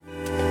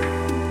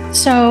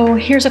So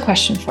here's a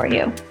question for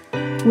you.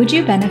 Would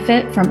you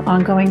benefit from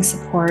ongoing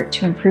support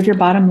to improve your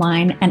bottom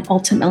line and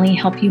ultimately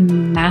help you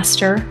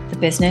master the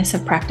business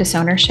of practice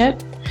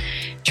ownership?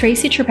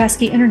 Tracy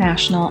Trapesky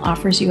International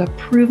offers you a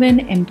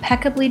proven,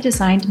 impeccably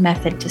designed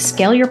method to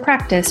scale your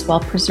practice while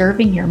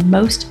preserving your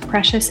most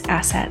precious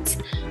assets,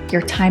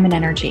 your time and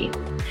energy.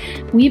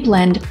 We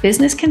blend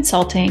business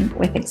consulting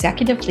with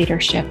executive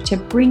leadership to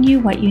bring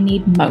you what you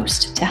need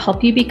most to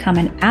help you become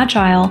an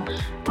agile,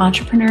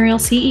 entrepreneurial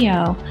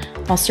CEO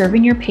while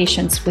serving your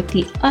patients with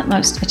the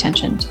utmost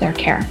attention to their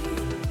care.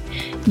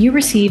 You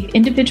receive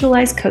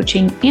individualized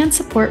coaching and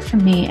support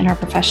from me and our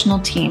professional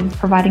team,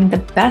 providing the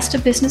best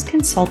of business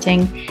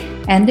consulting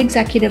and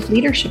executive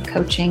leadership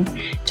coaching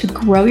to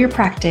grow your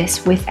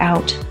practice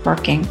without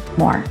working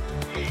more.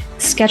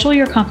 Schedule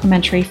your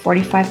complimentary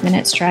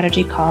 45-minute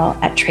strategy call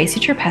at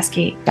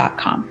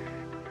tracytrapesky.com.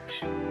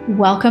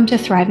 Welcome to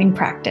Thriving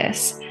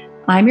Practice.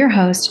 I'm your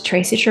host,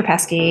 Tracy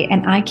Trapesky,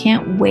 and I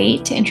can't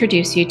wait to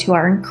introduce you to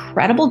our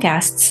incredible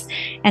guests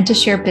and to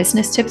share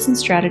business tips and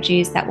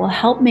strategies that will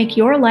help make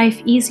your life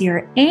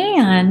easier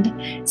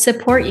and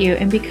support you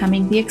in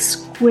becoming the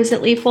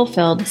exquisitely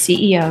fulfilled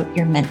CEO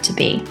you're meant to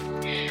be.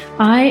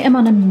 I am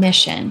on a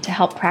mission to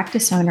help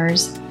practice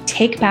owners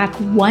take back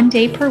one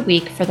day per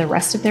week for the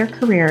rest of their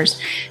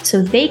careers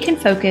so they can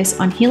focus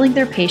on healing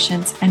their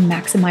patients and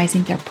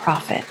maximizing their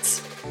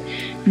profits.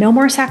 No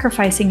more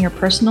sacrificing your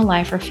personal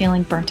life or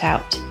feeling burnt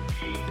out.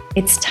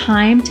 It's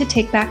time to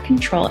take back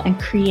control and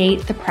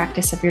create the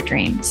practice of your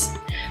dreams.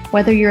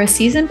 Whether you're a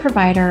seasoned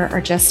provider or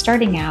just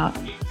starting out,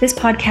 this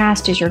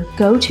podcast is your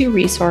go-to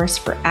resource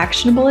for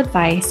actionable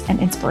advice and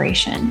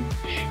inspiration.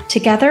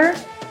 Together,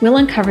 we'll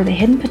uncover the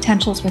hidden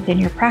potentials within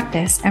your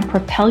practice and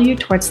propel you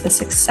towards the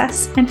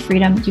success and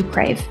freedom you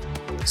crave.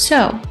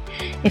 So,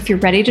 if you're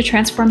ready to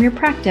transform your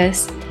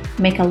practice,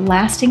 make a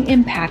lasting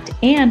impact,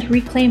 and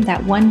reclaim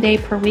that one day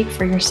per week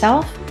for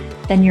yourself,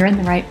 then you're in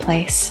the right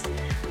place.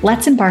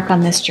 Let's embark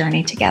on this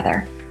journey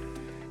together.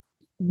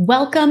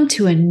 Welcome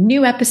to a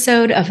new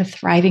episode of A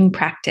Thriving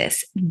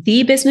Practice,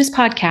 the business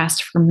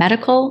podcast for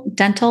medical,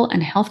 dental,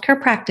 and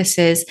healthcare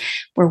practices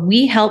where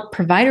we help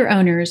provider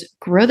owners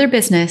grow their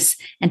business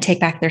and take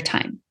back their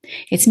time.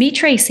 It's me,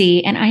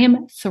 Tracy, and I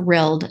am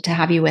thrilled to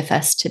have you with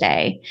us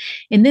today.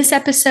 In this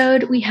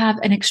episode, we have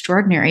an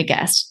extraordinary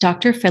guest,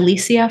 Dr.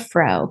 Felecia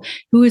Froe,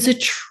 who is a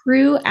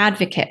true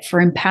advocate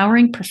for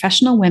empowering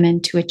professional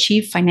women to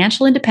achieve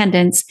financial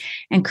independence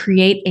and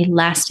create a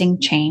lasting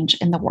change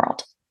in the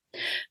world.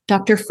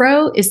 Dr.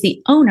 Froe is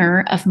the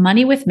owner of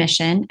Money with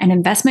Mission, an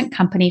investment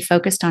company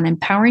focused on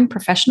empowering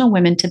professional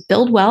women to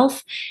build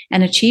wealth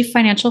and achieve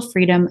financial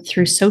freedom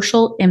through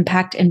social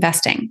impact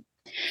investing.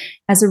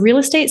 As a real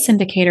estate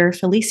syndicator,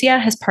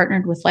 Felecia has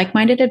partnered with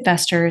like-minded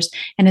investors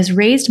and has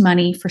raised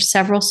money for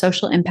several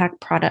social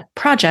impact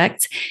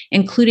projects,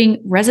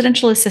 including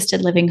residential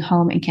assisted living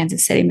home in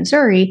Kansas City,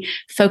 Missouri,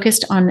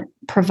 focused on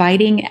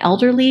providing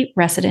elderly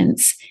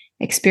residents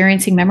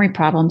experiencing memory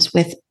problems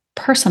with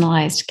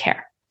personalized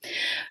care.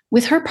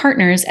 With her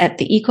partners at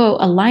the Eco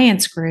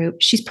Alliance Group,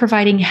 she's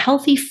providing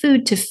healthy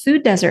food to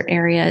food desert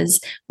areas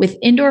with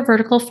indoor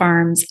vertical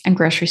farms and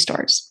grocery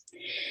stores.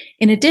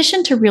 In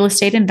addition to real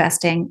estate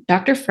investing,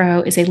 Dr.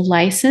 Froe is a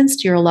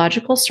licensed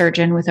urological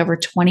surgeon with over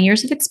 20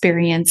 years of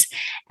experience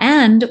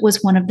and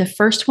was one of the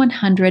first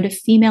 100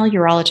 female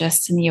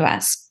urologists in the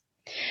U.S.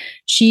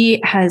 She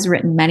has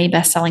written many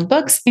best-selling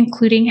books,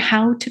 including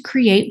How to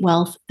Create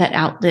Wealth That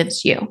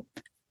Outlives You.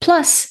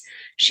 Plus,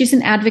 she's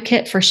an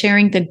advocate for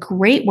sharing the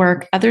great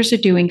work others are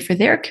doing for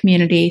their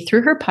community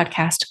through her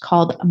podcast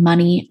called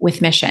Money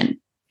with Mission.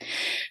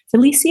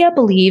 Felecia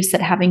believes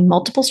that having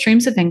multiple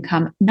streams of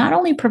income not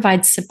only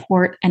provides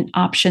support and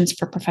options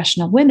for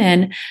professional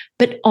women,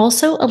 but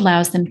also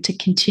allows them to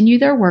continue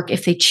their work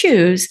if they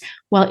choose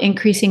while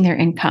increasing their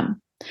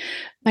income.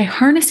 By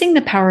harnessing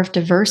the power of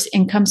diverse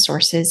income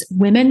sources,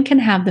 women can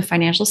have the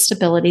financial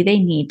stability they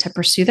need to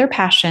pursue their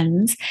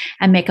passions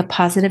and make a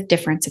positive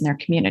difference in their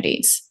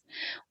communities.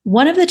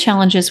 One of the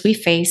challenges we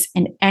face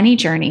in any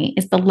journey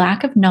is the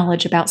lack of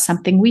knowledge about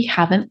something we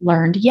haven't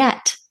learned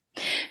yet.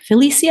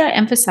 Felecia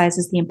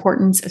emphasizes the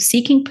importance of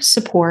seeking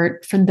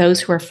support from those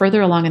who are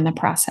further along in the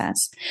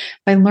process.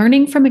 By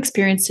learning from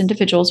experienced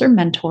individuals or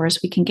mentors,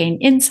 we can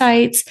gain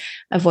insights,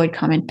 avoid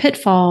common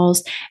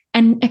pitfalls,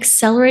 and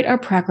accelerate our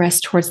progress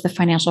towards the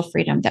financial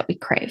freedom that we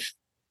crave.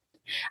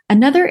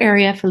 Another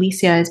area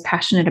Felecia is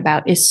passionate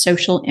about is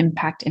social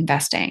impact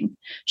investing.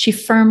 She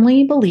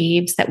firmly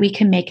believes that we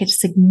can make a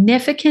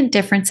significant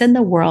difference in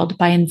the world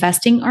by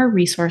investing our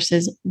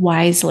resources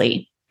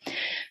wisely.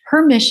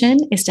 Her mission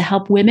is to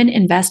help women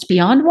invest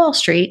beyond Wall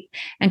Street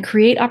and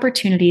create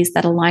opportunities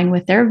that align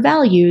with their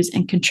values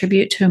and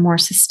contribute to a more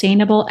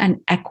sustainable and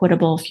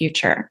equitable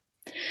future.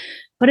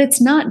 But it's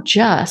not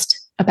just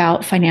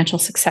about financial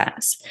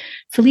success.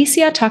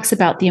 Felecia talks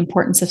about the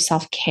importance of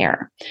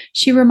self-care.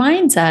 She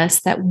reminds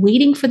us that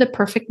waiting for the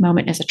perfect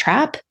moment is a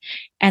trap,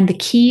 and the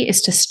key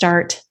is to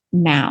start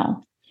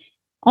now.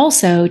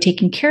 Also,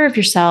 taking care of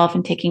yourself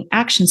and taking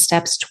action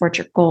steps towards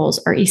your goals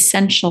are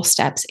essential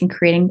steps in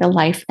creating the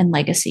life and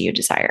legacy you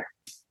desire.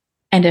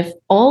 And if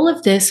all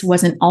of this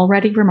wasn't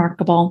already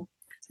remarkable,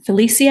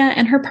 Felecia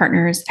and her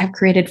partners have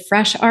created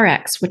Fresh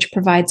RX, which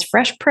provides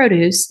fresh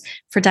produce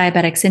for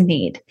diabetics in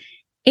need.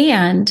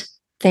 And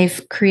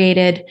they've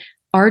created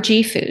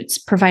RG Foods,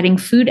 providing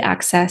food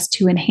access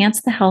to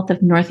enhance the health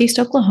of Northeast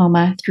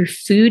Oklahoma through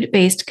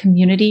food-based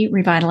community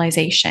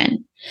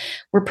revitalization.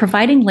 We're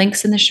providing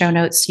links in the show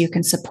notes so you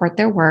can support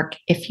their work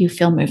if you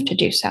feel moved to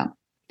do so.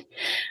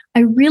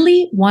 I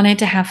really wanted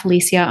to have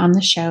Felecia on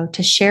the show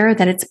to share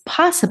that it's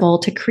possible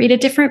to create a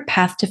different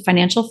path to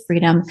financial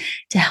freedom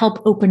to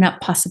help open up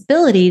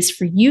possibilities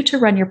for you to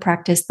run your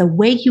practice the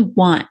way you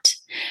want,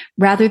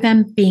 rather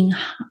than being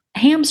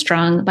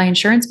hamstrung by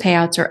insurance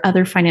payouts or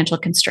other financial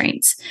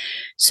constraints.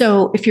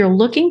 So if you're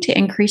looking to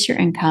increase your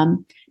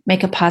income,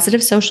 make a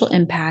positive social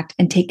impact,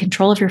 and take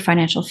control of your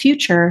financial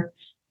future,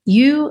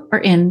 you are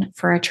in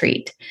for a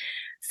treat.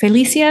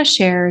 Felecia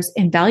shares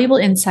invaluable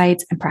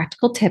insights and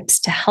practical tips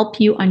to help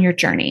you on your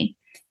journey.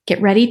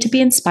 Get ready to be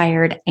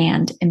inspired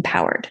and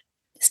empowered.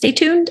 Stay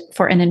tuned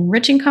for an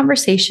enriching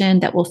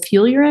conversation that will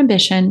fuel your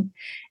ambition,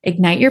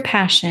 ignite your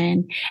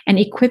passion, and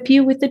equip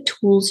you with the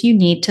tools you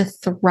need to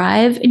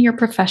thrive in your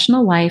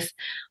professional life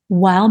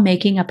while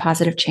making a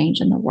positive change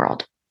in the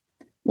world.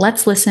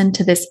 Let's listen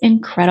to this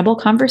incredible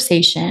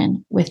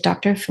conversation with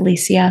Dr.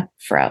 Felecia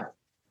Froe.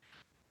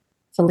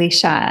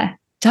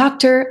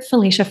 Dr.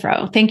 Felecia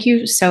Froe, thank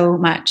you so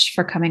much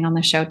for coming on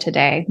the show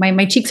today.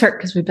 My cheeks hurt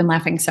because we've been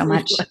laughing so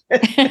much.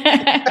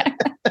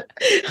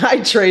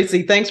 Hi,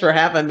 Tracy. Thanks for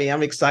having me.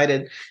 I'm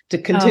excited to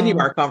continue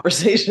our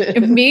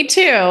conversation. Me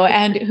too.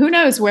 And who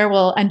knows where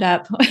we'll end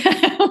up,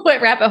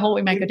 what rabbit hole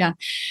we might go down.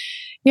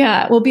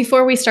 Yeah. Well,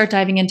 before we start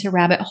diving into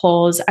rabbit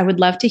holes, I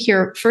would love to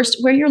hear first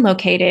where you're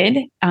located,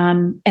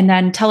 and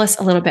then tell us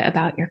a little bit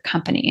about your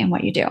company and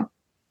what you do.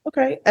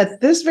 Okay.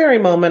 At this very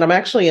moment, I'm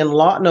actually in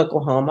Lawton,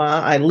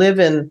 Oklahoma. I live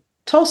in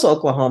Tulsa,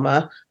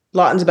 Oklahoma.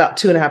 Lawton's about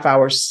 2.5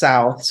 hours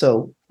south,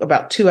 so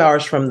about 2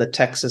 hours from the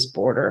Texas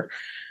border.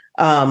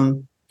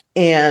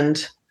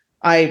 And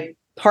I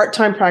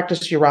part-time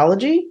practice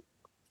urology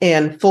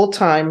and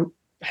full-time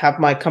have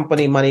my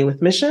company Money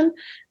with Mission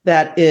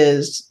that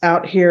is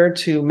out here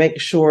to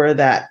make sure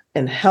that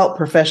and help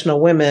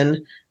professional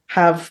women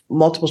have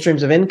multiple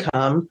streams of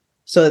income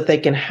so that they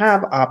can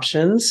have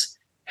options,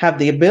 have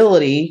the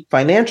ability,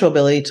 financial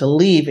ability to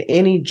leave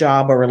any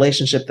job or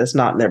relationship that's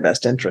not in their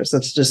best interest.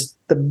 That's just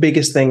the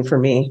biggest thing for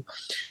me.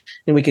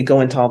 And we could go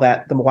into all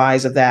that, the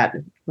whys of that.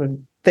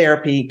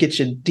 Therapy gets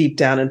you deep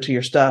down into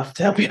your stuff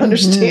to help you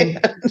understand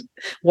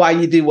why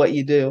you do what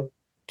you do.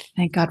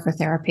 Thank God for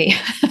therapy.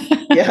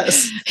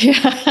 Yes.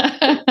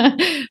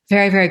 Yeah.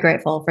 Very, very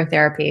grateful for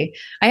therapy.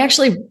 I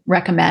actually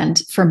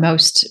recommend for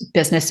most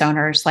business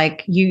owners,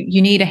 like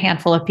you need a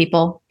handful of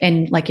people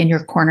in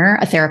your corner.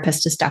 A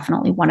therapist is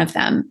definitely one of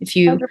them. If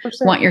you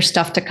 100%. Want your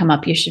stuff to come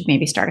up, you should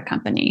maybe start a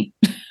company.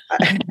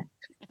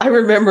 I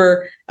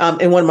remember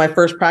in one of my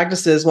first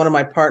practices, one of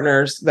my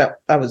partners that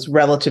I was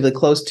relatively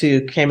close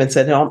to came and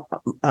said, no,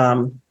 I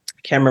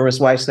can't remember his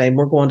wife's name.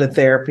 We're going to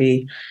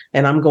therapy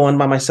and I'm going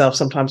by myself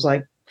sometimes.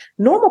 Like,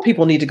 normal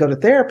people need to go to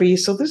therapy.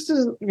 So this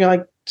is,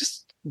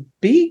 just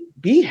be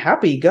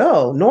happy,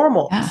 go.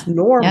 Normal. Yeah. It's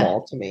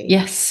normal to me.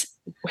 Yes.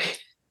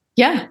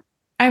 Yeah.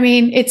 I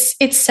mean,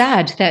 it's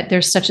sad that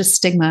there's such a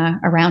stigma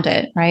around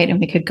it, right? And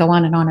we could go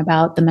on and on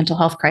about the mental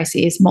health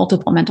crises,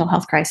 multiple mental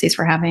health crises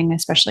we're having,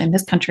 especially in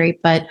this country.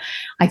 But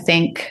I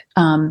think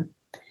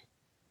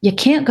you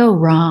can't go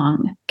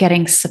wrong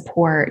getting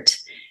support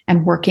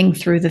and working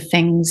through the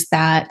things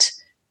that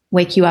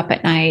wake you up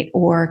at night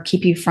or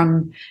keep you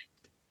from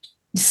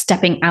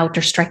stepping out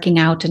or striking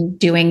out and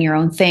doing your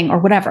own thing or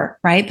whatever,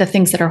 right? The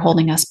things that are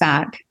holding us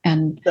back.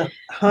 And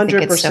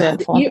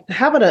 100%. You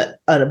having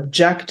an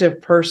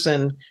objective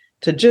person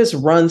to just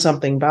run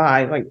something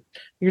by, like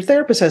your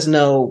therapist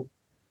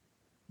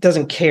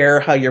doesn't care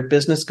how your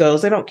business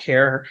goes. They don't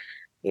care.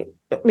 I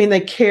mean,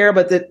 they care,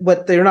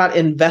 but they're not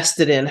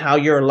invested in how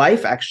your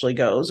life actually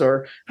goes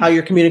or how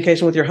your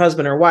communication with your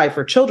husband or wife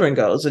or children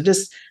goes.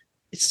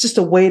 It's just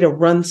a way to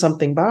run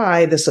something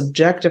by this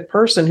objective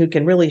person who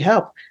can really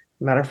help.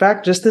 Matter of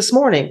fact, just this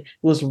morning, it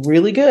was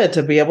really good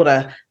to be able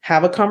to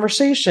have a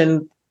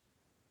conversation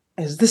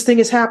as this thing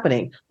is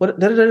happening. What?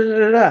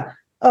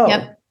 Oh,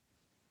 yep.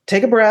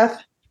 Take a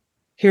breath.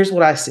 Here's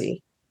what I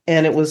see.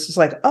 And it was just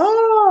like,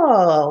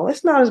 oh,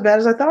 it's not as bad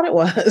as I thought it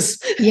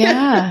was.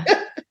 Yeah.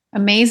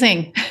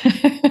 Amazing.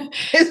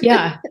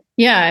 Yeah.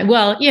 Yeah.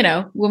 Well,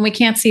 when we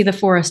can't see the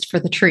forest for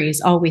the trees,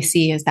 all we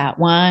see is that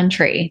one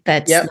tree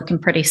that's looking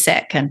pretty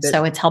sick. And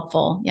so it's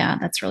helpful. Yeah,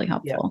 that's really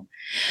helpful.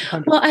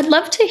 Yep. Well, I'd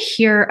love to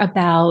hear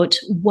about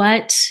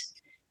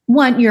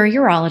you're a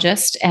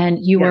urologist and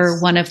you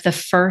were one of the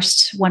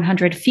first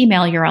 100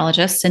 female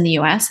urologists in the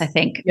US, I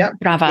think. Yep.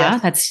 Brava.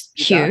 Yes. That's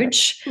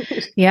huge.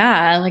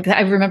 Yeah.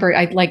 I remember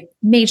I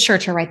made sure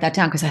to write that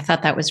down because I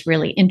thought that was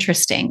really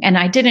interesting. And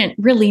I didn't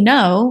really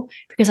know,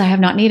 because I have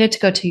not needed to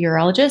go to a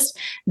urologist,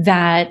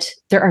 that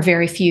there are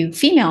very few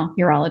female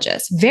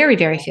urologists, very,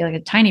 very few, like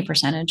a tiny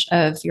percentage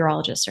of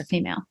urologists are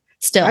female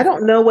still. I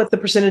don't know what the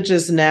percentage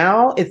is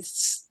now.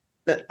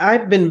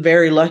 I've been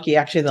very lucky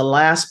actually the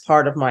last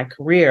part of my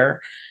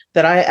career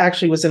that I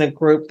actually was in a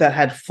group that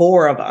had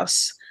 4 of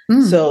us.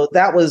 So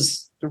that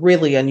was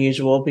really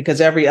unusual because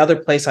every other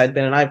place I'd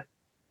been, and I've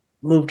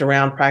moved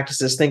around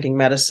practices thinking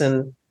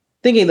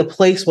the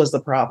place was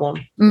the problem.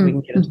 We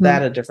can get into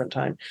that at a different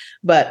time.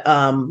 But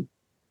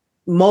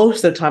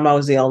most of the time I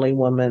was the only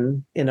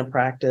woman in a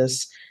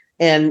practice.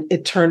 And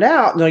it turned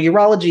out,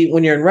 urology,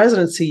 when you're in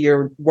residency,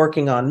 you're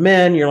working on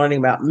men, you're learning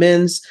about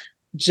men's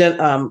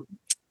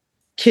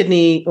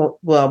kidney,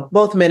 well,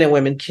 both men and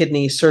women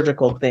kidney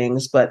surgical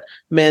things, but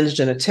men's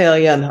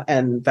genitalia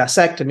and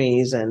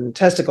vasectomies and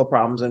testicle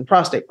problems and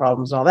prostate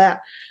problems and all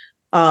that.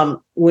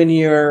 When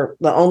you're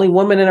the only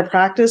woman in a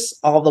practice,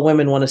 all the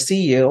women want to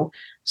see you.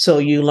 So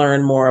you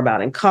learn more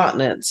about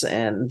incontinence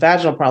and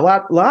vaginal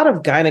problems, a lot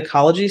of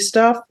gynecology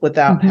stuff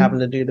without having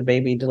to do the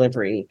baby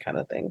delivery kind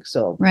of thing.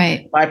 So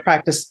my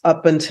practice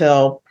up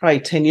until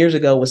probably 10 years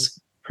ago was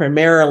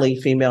primarily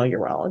female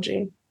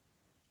urology.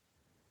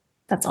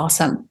 That's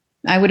awesome.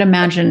 I would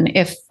imagine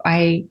if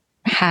I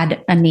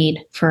had a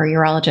need for a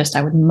urologist,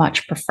 I would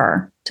much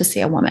prefer to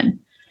see a woman.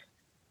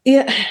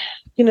 Yeah.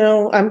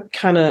 I'm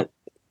kind of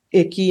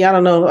icky. I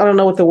don't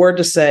know what the word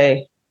to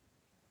say.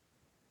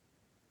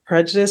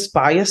 Prejudice,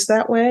 bias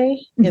that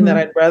way, in that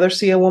I'd rather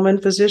see a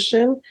woman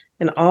physician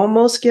and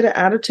almost get an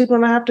attitude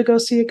when I have to go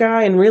see a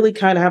guy and really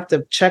kind of have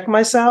to check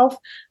myself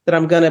that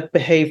I'm going to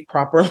behave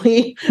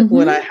properly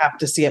when I have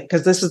to see it.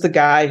 Because this is the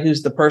guy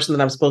who's the person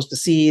that I'm supposed to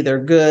see.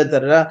 They're good,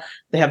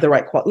 they have the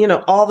right quality,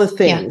 all the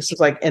things. Yeah.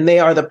 It's like, and they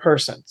are the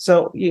person.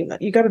 So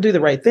you got to do the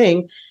right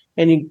thing.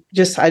 And I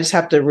just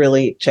have to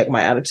really check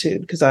my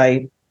attitude because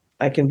I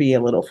can be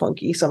a little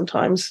funky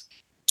sometimes.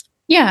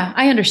 Yeah,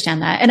 I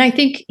understand that. And I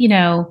think,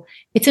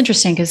 it's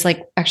interesting because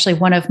like actually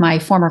one of my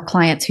former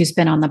clients who's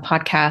been on the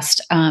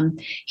podcast,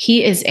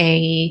 he's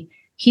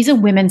a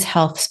women's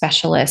health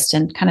specialist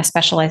and kind of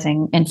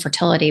specializing in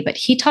fertility, but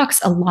he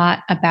talks a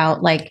lot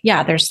about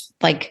there's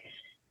like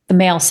the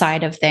male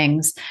side of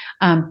things,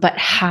 but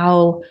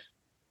how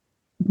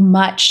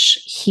much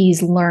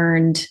he's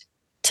learned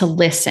to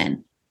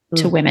listen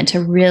to women,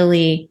 to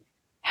really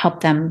help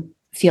them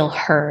feel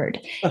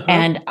heard.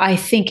 And I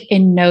think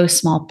in no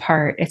small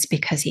part, it's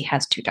because he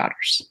has 2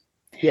 daughters.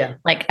 Yeah.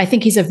 Like, I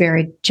think he's a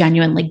very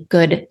genuinely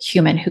good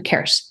human who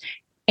cares.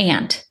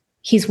 And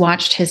he's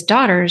watched his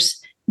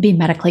daughters be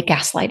medically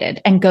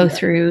gaslighted and go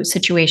through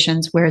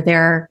situations where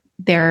their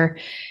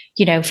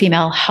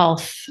female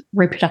health,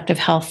 reproductive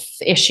health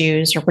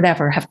issues or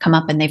whatever have come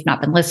up and they've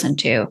not been listened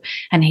to.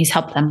 And he's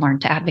helped them learn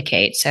to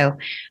advocate. So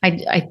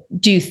I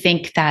do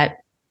think that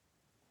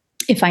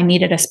if I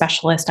needed a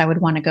specialist, I would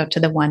want to go to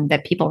the one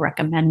that people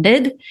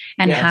recommended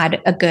and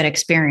had a good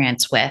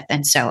experience with.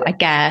 And so I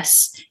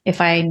guess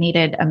if I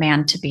needed a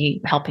man to be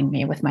helping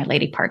me with my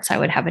lady parts, I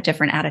would have a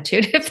different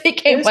attitude if they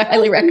came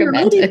highly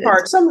recommended. Lady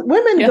parts. Some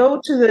women go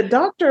to the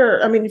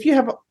doctor. I mean,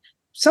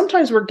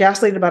 sometimes we're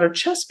gaslighted about our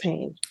chest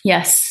pain.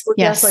 Yes. We're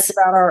gaslighted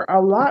about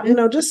our lot,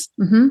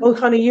 oh,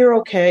 honey, you're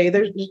okay.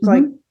 There's just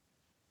like,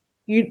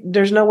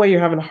 there's no way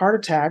you're having a heart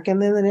attack.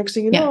 And then the next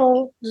thing you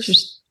know,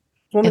 just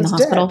woman's in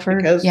the hospital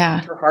because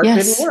her heart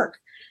didn't work.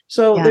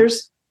 So I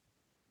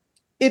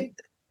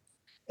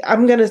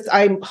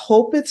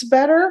hope it's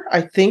better.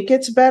 I think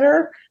it's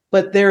better,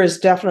 but there is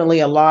definitely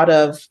a lot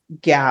of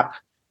gap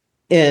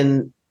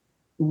in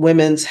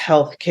women's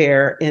health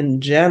care in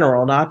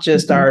general, not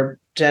just our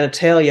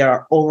genitalia,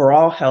 our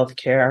overall health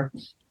care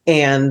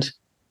and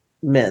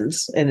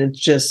men's. And it's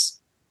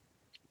just,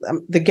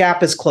 the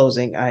gap is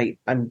closing.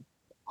 I'm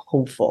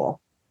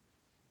hopeful.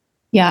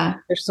 Yeah.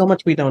 There's so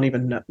much we don't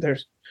even know.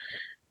 There's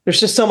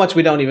just so much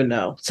we don't even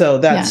know. So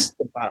that's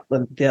about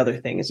the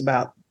other thing is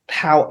about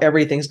how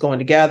everything's going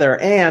together.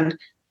 And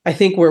I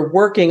think we're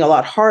working a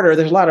lot harder.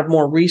 There's a lot of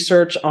more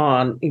research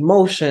on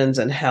emotions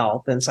and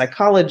health and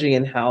psychology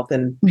and health.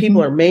 And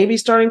people are maybe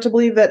starting to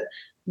believe that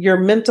your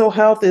mental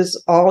health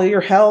is all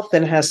your health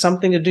and has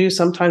something to do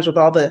sometimes with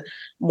all the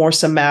more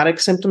somatic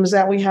symptoms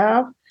that we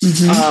have.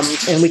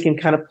 And we can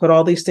kind of put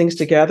all these things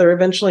together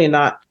eventually and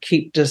not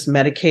keep just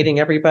medicating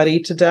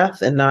everybody to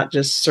death and not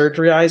just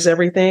surgeries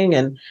everything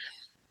and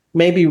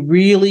maybe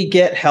really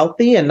get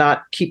healthy and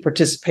not keep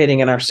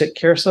participating in our sick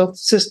care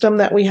system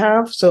that we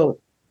have. So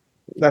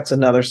that's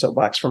another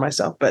soapbox for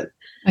myself, but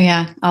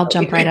I'll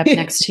jump right up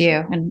next to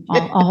you and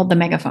I'll hold the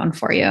megaphone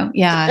for you.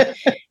 Yeah.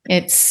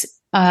 It's,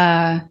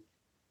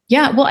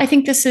 well, I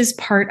think this is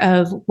part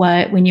of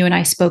when you and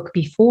I spoke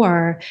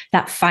before,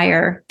 that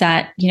fire,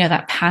 that,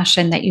 that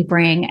passion that you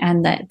bring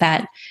and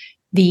that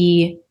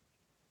the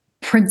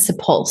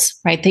principles,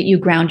 right, that you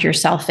ground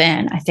yourself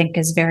in, I think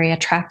is very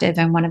attractive.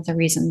 And one of the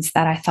reasons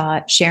that I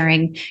thought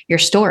sharing your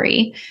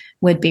story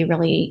would be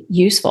really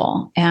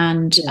useful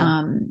and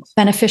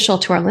beneficial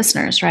to our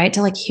listeners, right?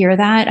 To hear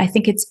that. I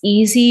think it's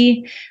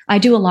easy. I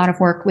do a lot of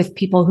work with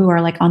people who are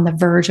on the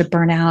verge of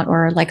burnout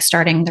or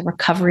starting the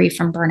recovery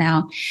from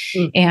burnout.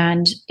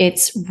 And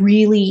it's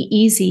really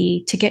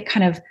easy to get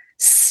kind of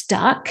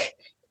stuck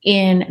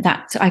in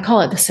that. I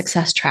call it the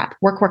success trap.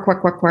 Work,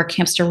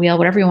 hamster wheel,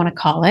 whatever you want to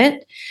call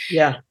it.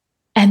 Yeah.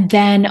 And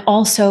then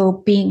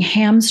also being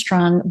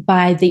hamstrung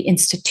by the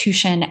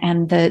institution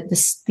and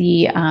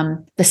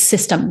the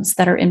systems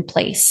that are in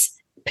place,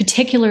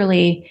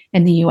 particularly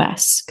in the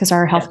U.S., because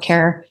our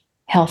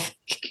health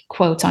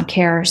quotes on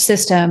care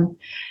system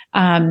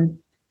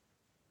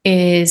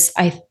is,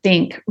 I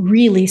think,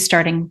 really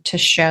starting to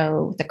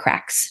show the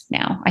cracks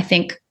now. I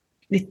think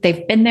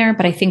they've been there,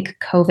 but I think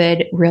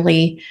COVID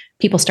really,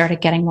 people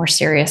started getting more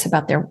serious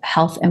about their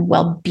health and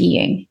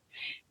well-being.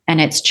 And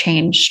it's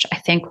changed, I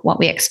think, what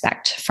we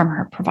expect from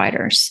our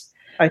providers.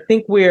 I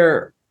think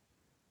we're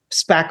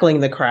spackling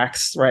the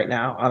cracks right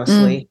now,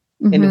 honestly.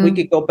 Mm-hmm. And if we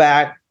could go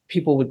back,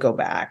 people would go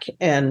back.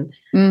 And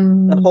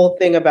the whole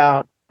thing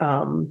about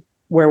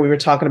where we were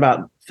talking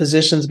about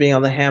physicians being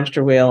on the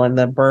hamster wheel and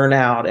the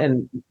burnout,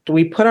 and do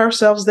we put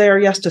ourselves there?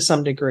 Yes, to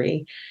some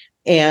degree.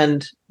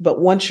 But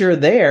once you're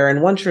there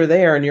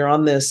and you're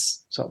on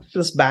this, so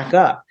let's back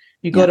up.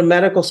 You go to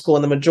medical school,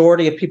 and the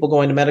majority of people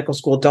going to medical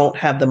school don't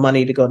have the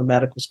money to go to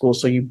medical school.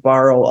 So you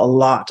borrow a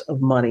lot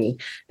of money.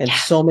 And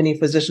so many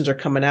physicians are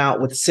coming out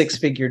with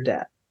 6-figure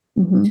debt.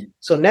 Mm-hmm.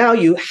 So now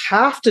you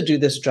have to do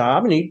this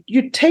job, and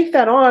you take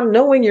that on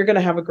knowing you're going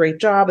to have a great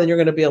job and you're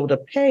going to be able to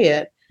pay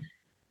it.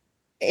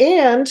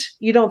 And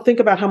you don't think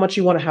about how much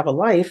you want to have a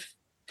life,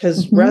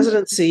 because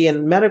residency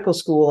and medical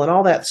school and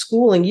all that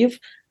schooling, you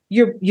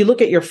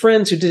look at your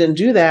friends who didn't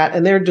do that,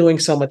 and they're doing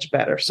so much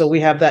better. So we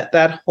have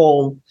that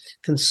whole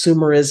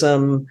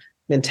consumerism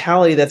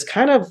mentality that's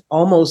kind of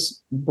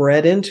almost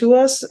bred into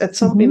us at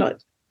some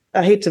point.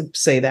 I hate to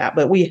say that,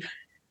 but we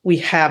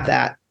have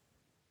that.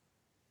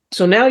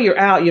 So now you're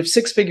out, you have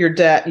 6-figure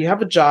debt, you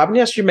have a job, and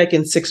yes, you're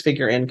making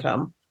 6-figure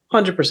income,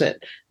 100%.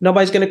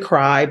 Nobody's going to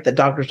cry that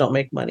doctors don't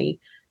make money.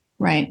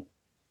 Right.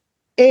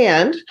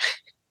 And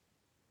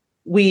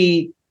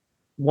we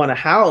want a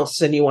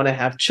house, and you want to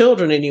have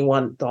children, and you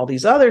want all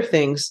these other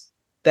things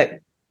that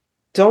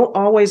don't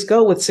always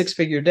go with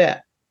 6-figure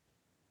debt.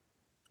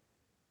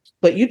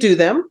 But you do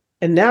them,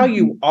 and now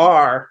you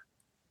are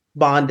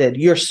bonded,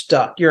 you're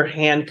stuck, you're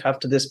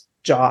handcuffed to this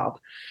job.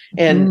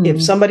 And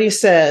if somebody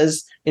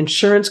says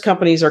insurance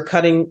companies are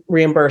cutting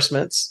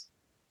reimbursements,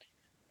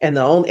 and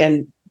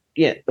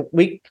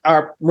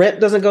our rent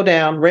doesn't go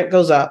down, rent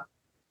goes up,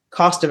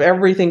 cost of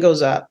everything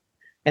goes up,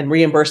 and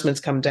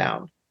reimbursements come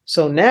down.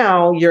 So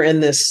now you're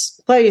in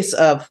this place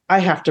of, I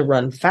have to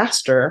run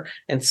faster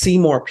and see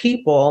more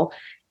people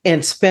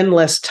and spend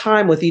less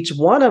time with each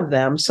one of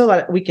them so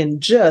that we can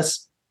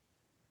just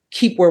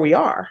keep where we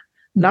are,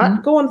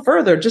 not going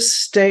further, just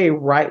stay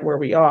right where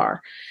we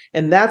are.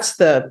 And that's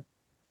where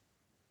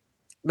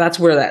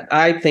that,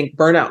 I think,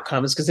 burnout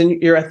comes, because then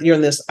you're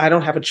in this, I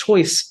don't have a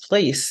choice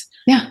place.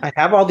 Yeah. I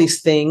have all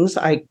these things.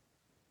 I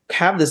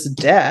have this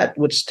debt,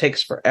 which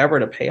takes forever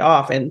to pay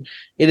off. And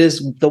it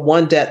is the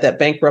one debt that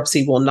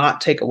bankruptcy will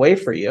not take away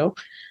for you.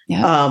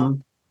 Yeah.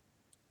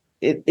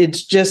 It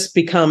just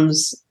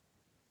becomes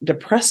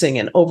depressing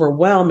and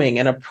overwhelming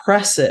and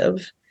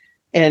oppressive.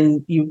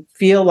 And you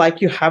feel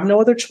like you have no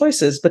other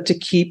choices but to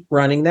keep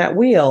running that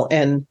wheel.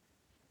 And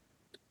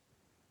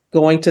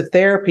going to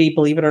therapy,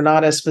 believe it or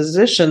not, as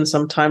physicians,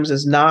 sometimes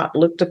is not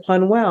looked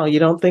upon well. You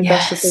don't think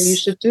that's the thing you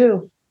should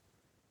do.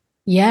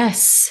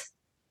 Yes.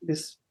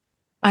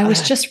 I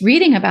was just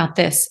reading about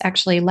this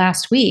actually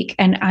last week,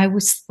 and I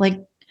was like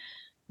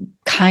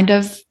kind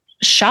of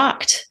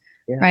shocked,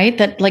 right?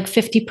 That like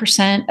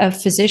 50%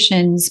 of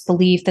physicians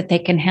believe that they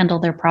can handle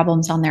their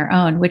problems on their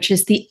own, which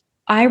is the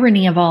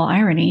irony of all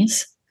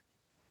ironies.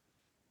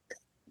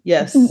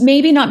 Yes.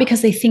 Maybe not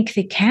because they think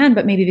they can,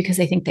 but maybe because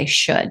they think they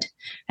should.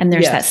 And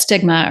there's that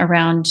stigma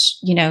around,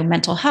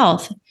 mental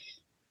health.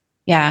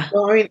 Yeah.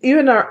 Well, I mean,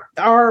 even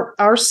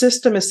our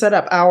system is set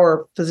up,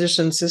 our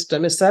physician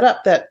system is set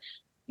up that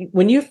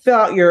when you fill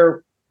out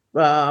your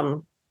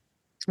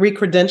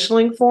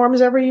recredentialing forms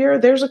every year,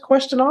 there's a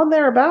question on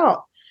there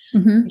about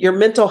your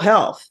mental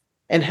health.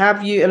 And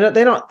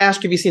they don't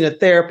ask you if you've seen a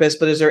therapist,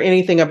 but is there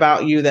anything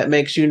about you that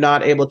makes you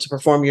not able to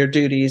perform your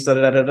duties? What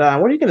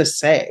are you going to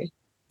say?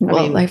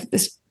 Well, I have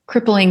this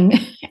crippling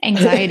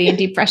anxiety and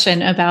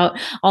depression about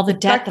all the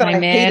debt that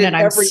I'm in, and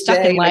I'm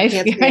stuck in life.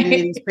 I can't see any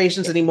of these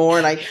patients anymore.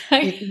 And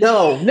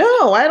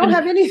no, I don't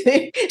have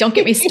anything. Don't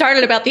get me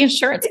started about the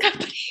insurance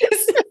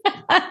companies.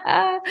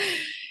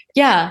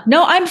 Yeah,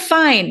 no, I'm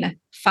fine.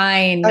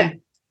 Right?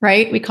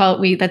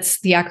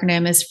 That's the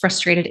acronym is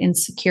frustrated,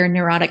 insecure,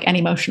 neurotic, and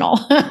emotional.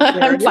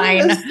 I'm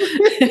fine.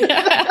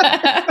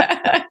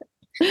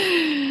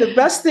 The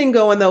best thing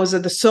going though is that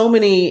there's so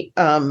many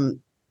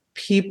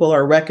people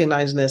are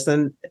recognizing this,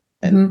 and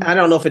I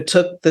don't know if it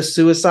took the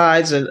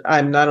suicides, and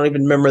I don't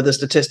even remember the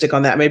statistic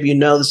on that. Maybe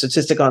the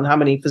statistic on how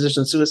many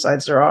physician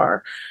suicides there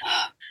are.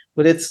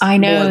 But I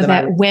know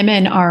that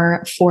women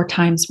are 4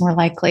 times more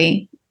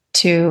likely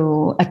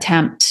to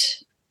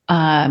attempt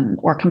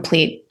or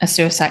complete a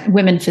suicide.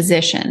 Women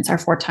physicians are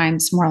 4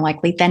 times more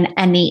likely than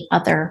any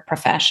other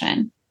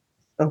profession.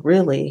 Oh,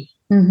 really?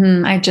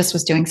 Mm-hmm. I just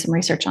was doing some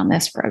research on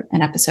this for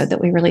an episode that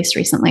we released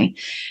recently.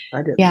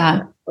 I didn't.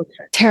 Yeah.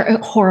 Okay.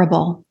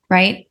 Horrible.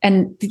 Right.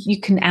 And you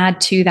can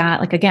add to that,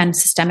 like, again,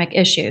 systemic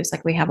issues.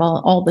 Like we have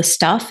all the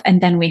stuff.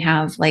 And then we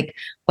have like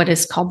what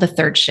is called the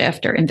third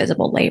shift or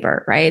invisible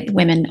labor, right?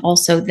 Women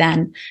also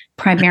then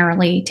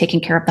primarily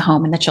taking care of the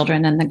home and the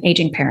children and the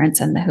aging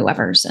parents and the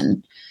whoever's.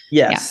 And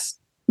yes,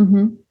 yeah.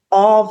 Mm-hmm.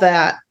 All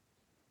that.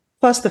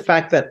 Plus the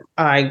fact that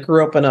I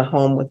grew up in a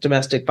home with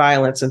domestic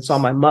violence and saw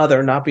my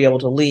mother not be able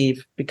to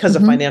leave because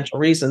of financial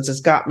reasons has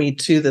got me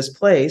to this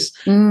place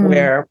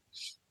where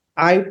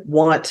I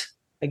want,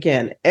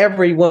 again,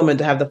 every woman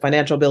to have the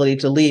financial ability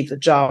to leave the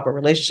job or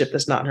relationship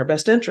that's not in her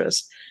best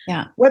interest.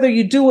 Yeah. Whether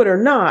you do it or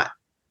not,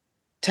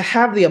 to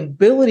have the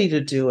ability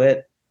to do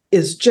it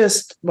is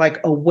just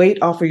like a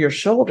weight off of your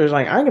shoulders.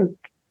 Like I can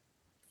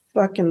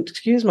fucking,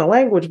 excuse my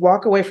language,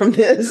 walk away from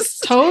this.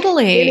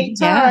 Totally.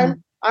 Anytime. Yeah.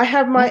 I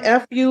have my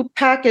FU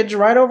package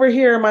right over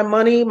here, my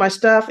money, my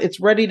stuff, it's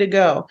ready to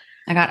go.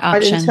 I got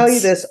options. I didn't tell you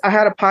this. I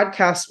had a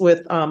podcast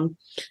with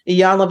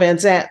Iyanla Van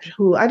Zant,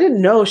 who I didn't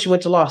know she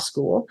went to law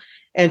school.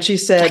 And she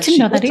said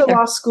she went to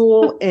law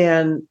school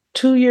and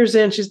 2 years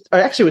in,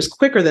 actually it was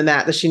quicker than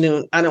that she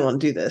knew, I don't want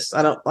to do this.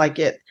 I don't like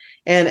it.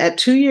 And at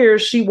 2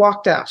 years, she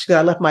walked out. She said,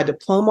 I left my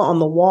diploma on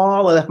the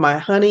wall. I left my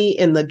honey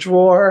in the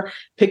drawer,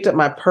 picked up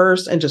my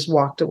purse and just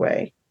walked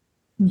away.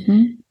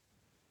 Mm-hmm.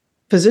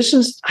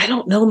 Physicians, I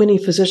don't know many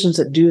physicians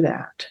that do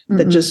that,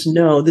 that just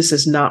know this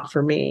is not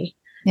for me.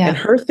 Yeah. And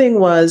her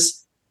thing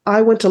was,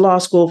 I went to law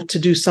school to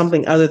do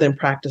something other than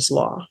practice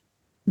law.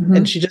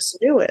 And she just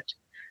knew it.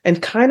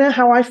 And kind of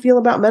how I feel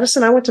about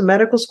medicine, I went to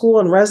medical school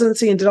and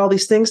residency and did all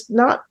these things,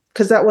 not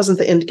because that wasn't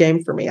the end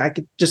game for me. I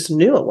just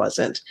knew it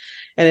wasn't.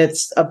 And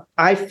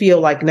I feel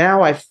like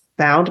now I've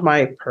found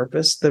my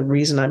purpose, the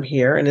reason I'm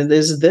here. And it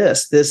is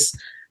this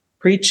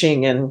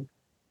preaching and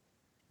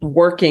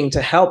working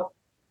to help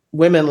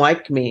women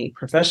like me,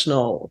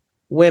 professional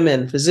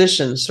women,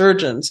 physicians,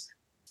 surgeons,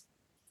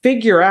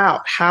 figure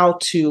out how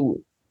to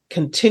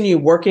continue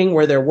working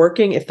where they're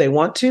working if they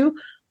want to,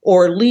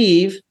 or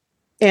leave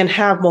and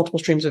have multiple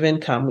streams of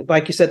income.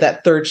 Like you said,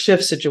 that third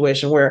shift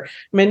situation where,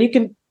 man, you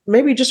can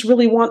maybe just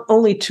really want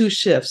only 2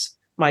 shifts.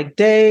 My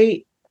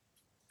day,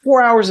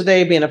 4 hours a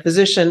day being a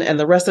physician, and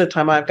the rest of the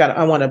time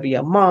I want to be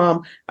a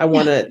mom.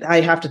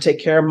 I have to take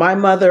care of my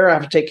mother. I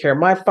have to take care of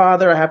my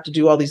father. I have to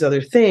do all these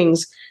other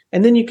things.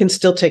 And then you can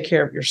still take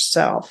care of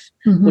yourself,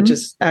 which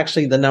is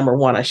actually the number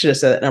one. I should have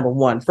said that number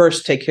one.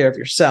 First, take care of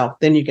yourself.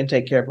 Then you can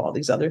take care of all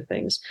these other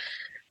things.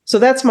 So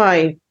that's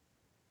my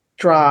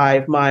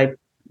drive, my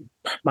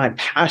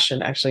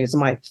passion, actually. It's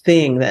my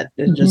thing that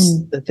is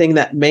just the thing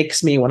that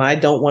makes me, when I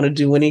don't want to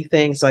do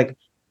anything, it's like,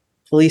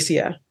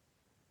 Felecia,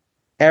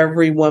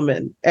 every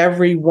woman,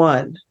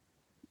 everyone,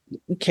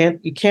 you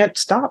can't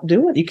stop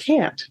doing it. You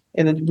can't.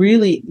 And it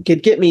really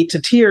could get me to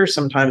tears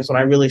sometimes when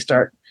I really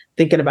start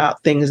thinking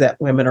about things that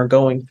women are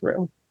going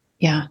through.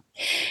 Yeah.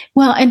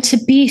 Well, and to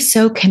be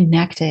so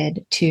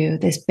connected to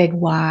this big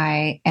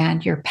why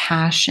and your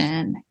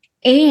passion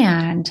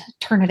and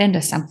turn it into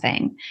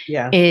something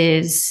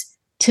is,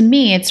 to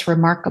me, it's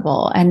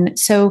remarkable. And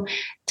so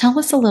tell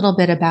us a little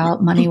bit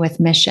about Money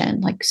with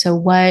Mission. Like, so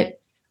what,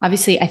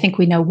 obviously, I think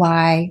we know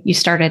why you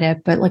started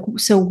it, but like,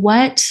 so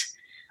what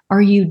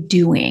are you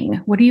doing?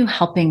 What are you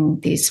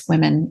helping these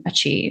women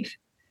achieve?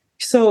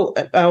 So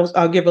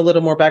I'll give a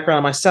little more background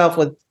on myself.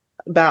 With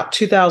about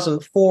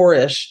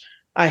 2004-ish,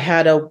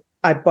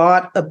 I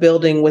bought a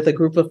building with a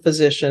group of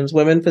physicians,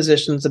 women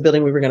physicians, a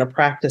building we were going to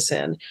practice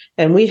in.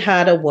 And we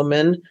had a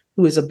woman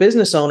who is a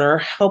business owner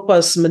help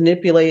us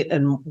manipulate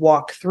and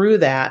walk through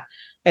that.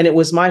 And it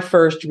was my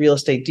first real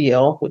estate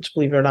deal, which,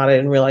 believe it or not, I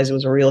didn't realize it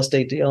was a real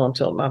estate deal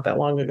until not that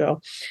long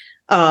ago.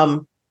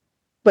 But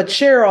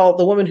Cheryl,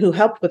 the woman who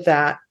helped with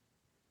that,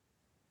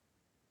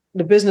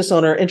 the business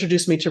owner,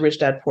 introduced me to Rich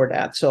Dad, Poor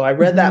Dad. So I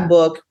read that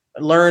book,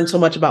 learned so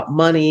much about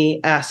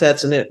money,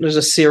 assets, and there's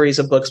a series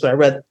of books, but I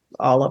read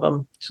all of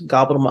them,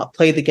 gobbled them up,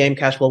 played the game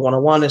Cash Flow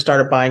 101, and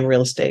started buying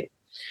real estate.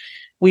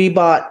 We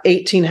bought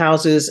 18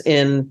 houses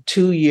in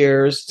 2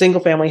 years, single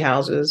family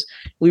houses.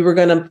 We were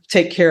going to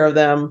take care of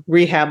them,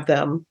 rehab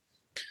them,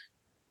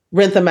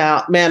 rent them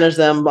out, manage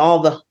them,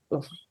 all of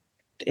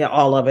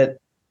it.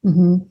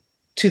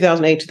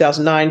 2008,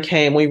 2009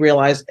 came, we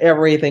realized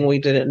everything we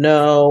didn't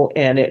know,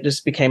 and it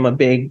just became a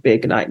big,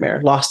 big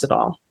nightmare. Lost it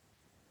all.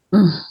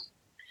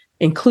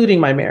 Including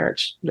my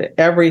marriage.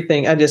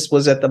 Everything, I just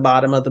was at the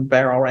bottom of the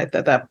barrel right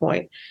at that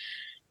point.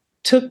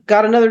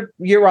 Got another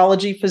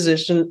urology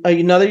position.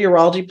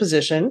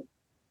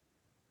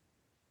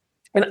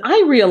 And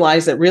I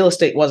realized that real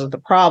estate wasn't the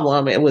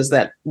problem. It was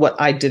that what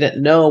I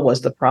didn't know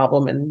was the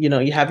problem. And,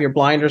 you have your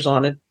blinders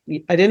on it.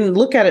 I didn't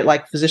look at it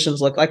like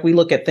physicians look, like we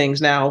look at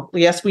things now.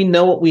 Yes, we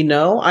know what we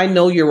know. I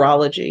know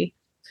urology.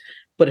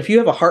 But if you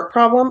have a heart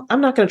problem,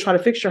 I'm not going to try to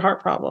fix your heart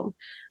problem.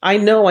 I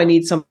know I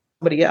need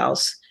somebody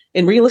else.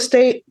 In real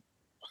estate,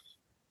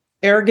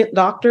 arrogant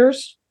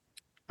doctors,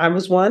 I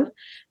was one,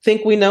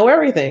 think we know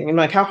everything. I'm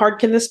like, how hard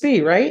can this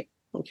be, right?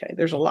 Okay,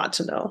 there's a lot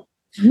to know.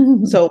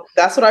 So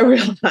that's what I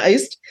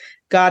realized.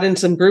 got in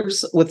some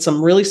groups with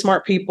some really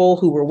smart people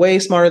who were way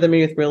smarter than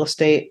me with real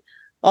estate,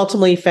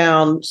 ultimately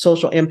found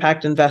social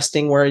impact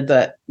investing, where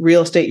the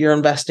real estate you're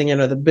investing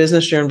in or the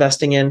business you're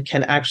investing in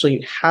can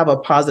actually have a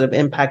positive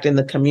impact in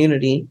the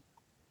community.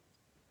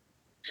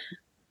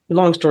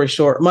 Long story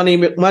short, Money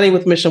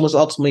with Mission was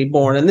ultimately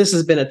born, and this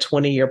has been a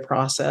 20-year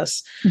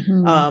process.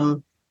 Mm-hmm.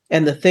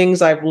 And the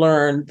things I've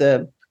learned,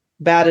 the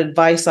bad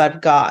advice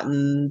I've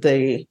gotten,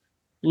 the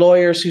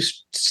lawyers who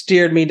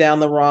steered me down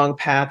the wrong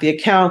path, the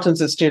accountants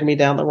that steered me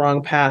down the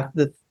wrong path,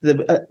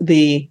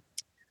 the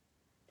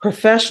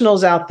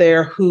professionals out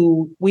there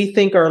who we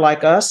think are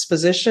like us,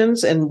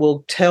 physicians, and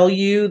will tell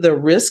you the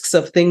risks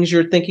of things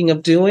you're thinking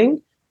of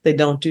doing. They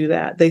don't do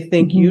that. They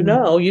think,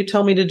 mm-hmm. You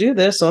tell me to do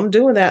this, so I'm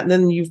doing that. And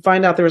then you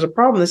find out there was a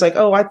problem. It's like,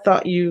 oh, I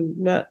thought you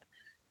met.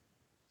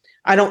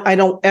 I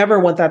don't ever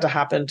want that to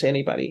happen to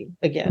anybody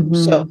again.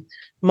 Mm-hmm. So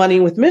Money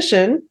with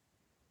Mission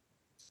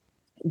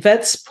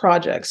vets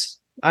projects.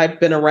 I've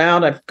been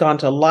around, I've gone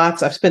to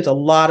lots, I've spent a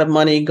lot of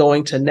money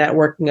going to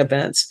networking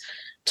events,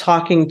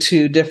 talking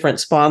to different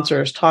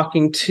sponsors,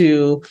 talking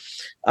to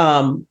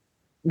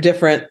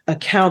different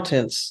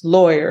accountants,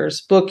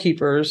 lawyers,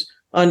 bookkeepers,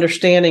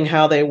 understanding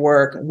how they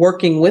work,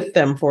 working with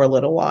them for a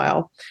little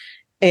while.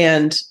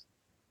 And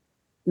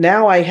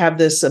now I have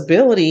this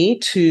ability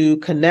to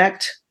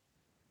connect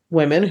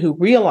women who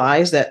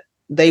realize that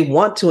they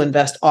want to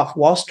invest off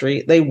Wall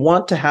Street. They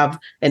want to have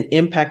an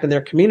impact in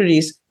their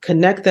communities,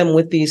 connect them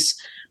with these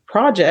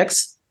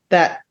projects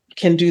that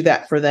can do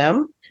that for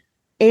them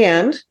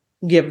and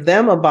give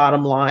them a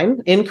bottom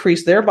line,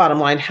 increase their bottom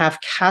line, have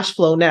cash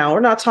flow now. We're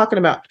not talking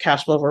about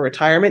cash flow for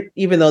retirement,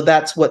 even though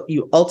that's what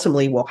you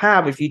ultimately will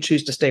have if you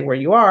choose to stay where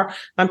you are.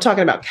 I'm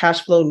talking about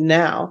cash flow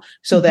now,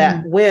 so mm-hmm.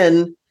 that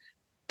when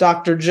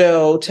Dr.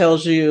 Joe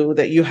tells you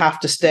that you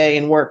have to stay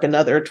and work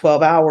another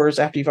 12 hours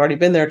after you've already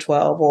been there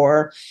 12,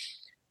 or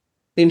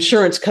the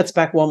insurance cuts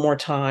back one more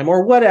time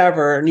or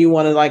whatever, and you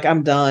want to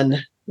I'm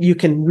done, you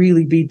can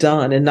really be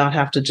done and not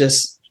have to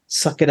just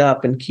suck it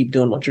up and keep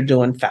doing what you're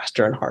doing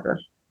faster and harder.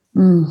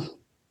 Mm.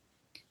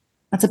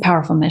 That's a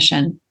powerful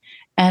mission.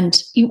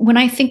 And when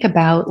I think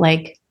about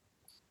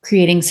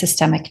creating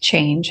systemic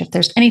change, if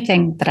there's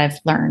anything that I've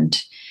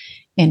learned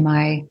in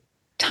my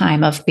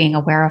time of being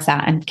aware of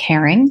that and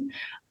caring,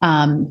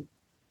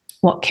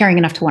 caring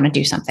enough to want to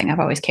do something, I've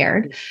always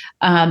cared.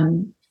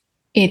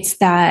 It's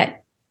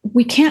that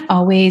we can't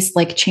always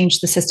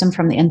change the system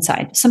from the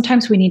inside.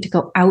 Sometimes we need to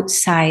go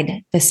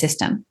outside the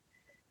system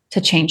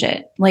to change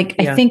it.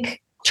 I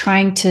think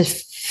trying to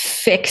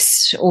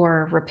fix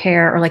or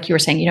repair, or like you were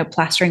saying,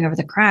 plastering over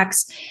the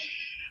cracks,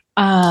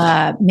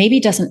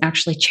 maybe doesn't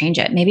actually change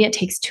it. Maybe it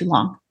takes too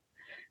long.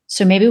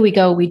 So maybe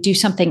we do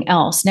something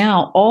else.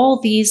 Now, all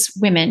these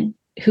women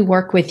who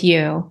work with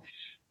you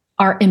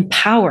are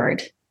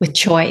empowered with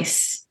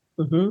choice,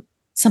 mm-hmm.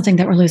 something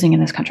that we're losing in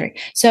this country.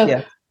 So,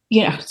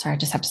 sorry, I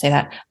just have to say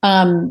that,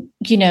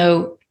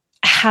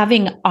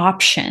 having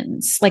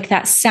options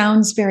that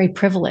sounds very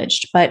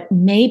privileged, but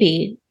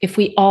maybe if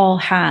we all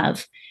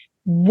have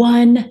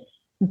one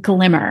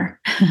glimmer,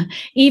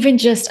 even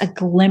just a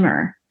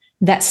glimmer,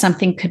 that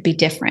something could be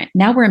different.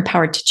 Now we're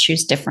empowered to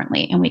choose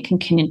differently, and we can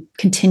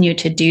continue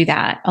to do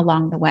that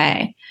along the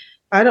way.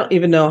 I don't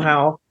even know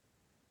how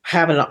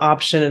having an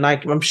option, and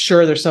I'm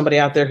sure there's somebody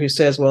out there who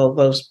says, well,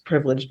 those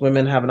privileged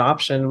women have an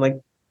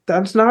option.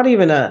 That's not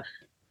even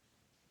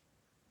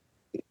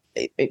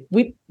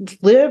we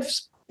live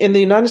in the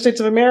United States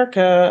of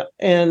America,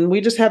 and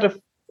we just had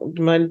I'm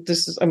going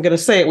to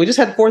say it. We just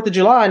had 4th of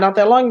July not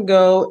that long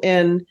ago,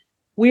 and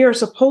we are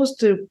supposed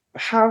to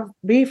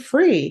be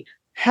free,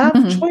 have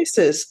mm-hmm.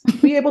 choices,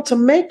 be able to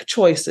make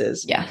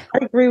choices. Yeah. I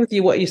agree with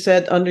you, what you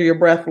said under your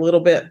breath a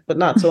little bit, but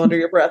not so under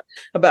your breath,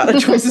 about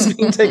choices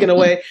being taken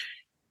away.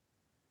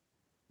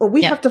 But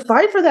we have to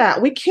fight for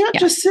that. We can't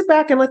just sit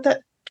back and let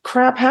that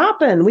crap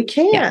happen. We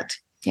can't.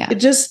 Yeah. It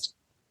just,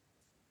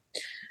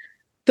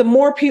 the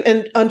more people,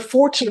 and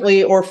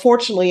unfortunately or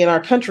fortunately in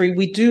our country,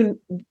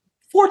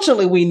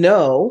 fortunately, we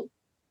know,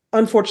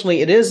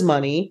 unfortunately, it is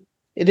money.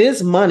 It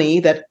is money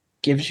that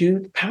gives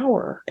you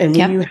power. And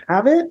when you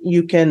have it,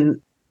 you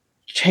can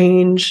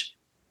change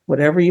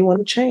whatever you want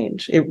to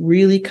change. It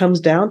really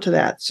comes down to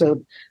that.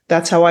 So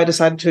that's how I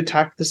decided to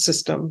attack the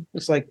system.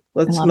 It's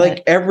let's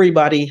make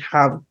everybody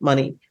have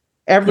money.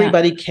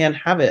 Everybody can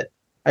have it.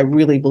 I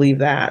really believe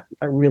that.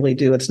 I really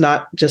do. It's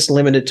not just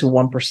limited to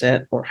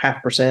 1% or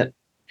 0.5%.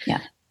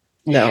 Yeah.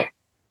 No.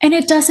 And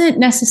it doesn't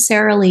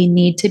necessarily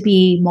need to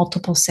be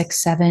multiple 6,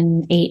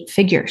 7, 8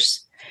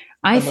 figures.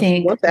 I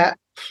think want that.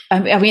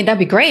 I mean, that'd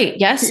be great.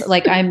 Yes.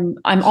 I'm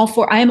all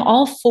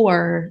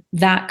for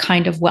that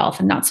kind of wealth,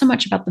 and not so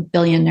much about the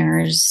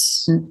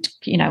billionaires and,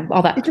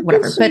 all that,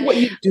 whatever, but what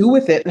you do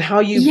with it and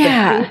how you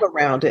behave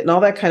around it and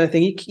all that kind of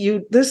thing.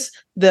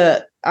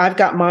 I've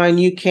got mine,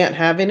 you can't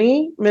have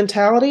any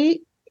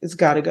mentality has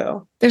got to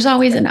go. There's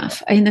always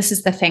enough. I mean, this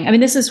is the thing. I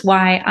mean, this is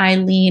why I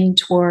lean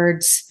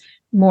towards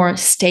more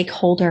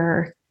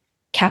stakeholder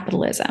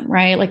capitalism,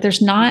 right?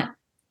 There's not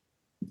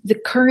the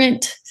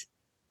current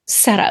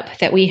setup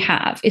that we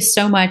have is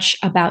so much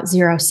about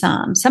zero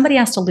sum. Somebody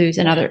has to lose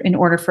in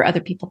order for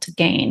other people to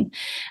gain.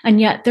 And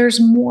yet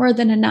there's more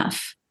than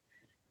enough.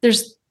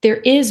 There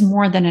is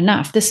more than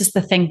enough. This is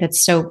the thing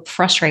that's so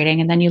frustrating.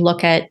 And then you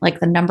look at like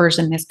the numbers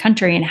in this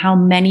country and how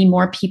many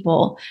more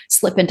people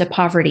slip into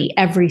poverty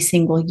every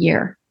single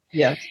year.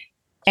 Yeah.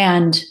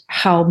 And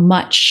how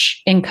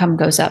much income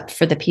goes up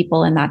for the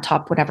people in that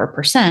top whatever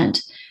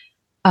percent.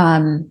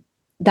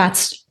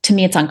 That's, to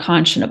me, it's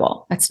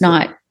unconscionable.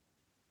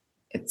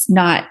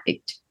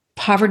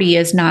 Poverty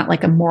is not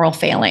like a moral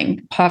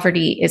failing.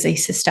 Poverty is a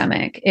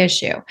systemic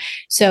issue.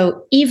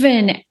 So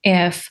even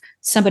if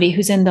somebody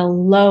who's in the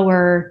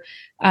lower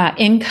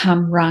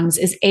income rungs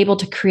is able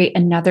to create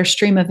another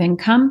stream of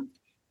income,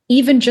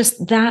 even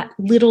just that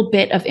little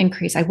bit of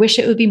increase, I wish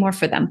it would be more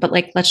for them, but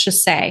like, let's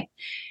just say,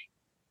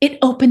 it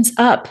opens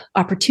up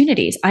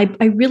opportunities. I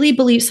really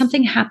believe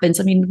something happens.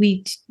 I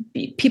mean,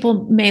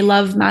 people may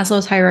love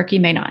Maslow's hierarchy,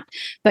 may not.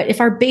 But if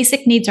our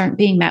basic needs aren't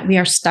being met, we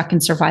are stuck in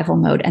survival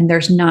mode, and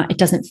it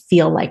doesn't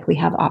feel like we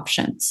have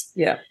options.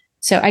 Yeah.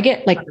 So I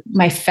get like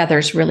my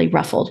feathers really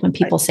ruffled when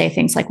people say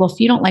things like, well, if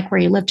you don't like where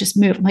you live, just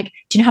move. I'm like,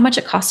 do you know how much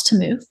it costs to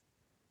move?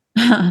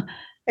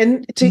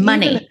 And to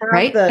money,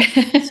 right?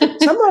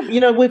 Some of,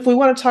 if we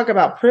want to talk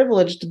about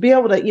privilege, to be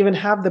able to even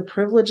have the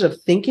privilege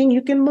of thinking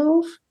you can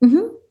move.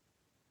 Mm-hmm.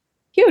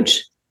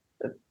 Huge.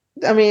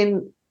 I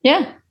mean,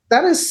 yeah,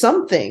 that is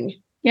something.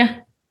 Yeah.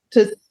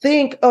 To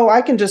think, oh,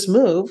 I can just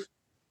move.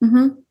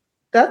 Mm-hmm.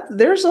 That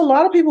there's a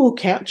lot of people who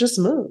can't just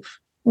move.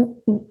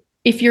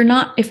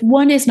 If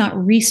one is not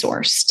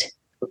resourced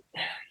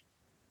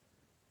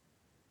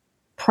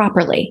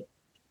properly.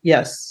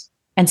 Yes.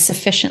 And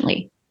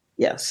sufficiently.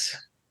 Yes.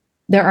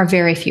 There are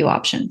very few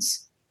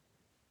options.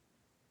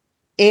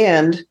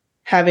 And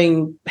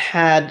having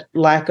had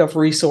lack of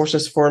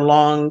resources for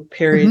long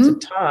periods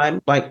of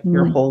time, like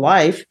your whole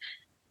life,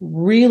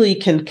 really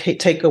can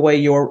take away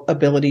your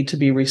ability to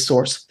be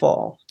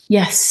resourceful.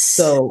 Yes.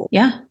 So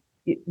yeah,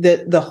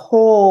 the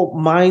whole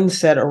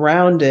mindset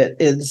around it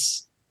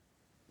is,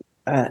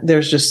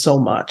 there's just so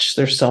much.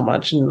 There's so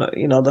much. And,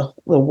 the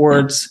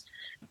words,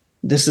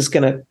 this is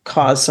going to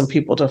cause some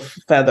people to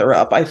feather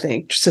up, I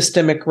think.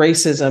 Systemic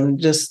racism,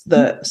 just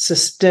the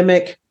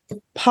systemic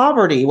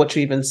poverty, what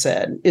you even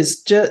said,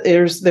 is just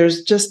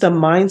there's just a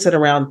mindset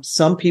around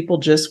some people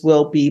just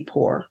will be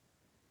poor.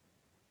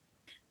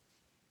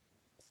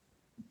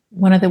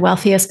 One of the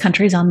wealthiest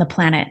countries on the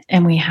planet,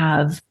 and we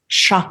have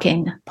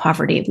shocking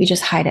poverty. We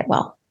just hide it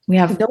well. We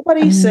have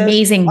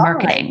amazing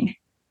marketing.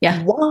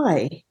 Yeah.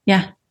 Why?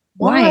 Yeah.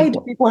 Why do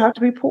people have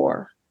to be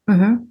poor?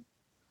 Mm-hmm.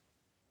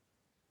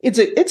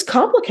 It's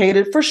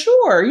complicated for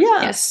sure.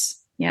 Yes.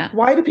 Yeah.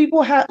 Why do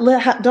people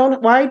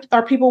why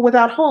are people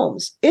without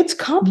homes? It's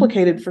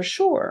complicated for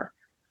sure.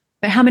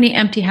 But how many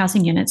empty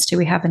housing units do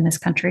we have in this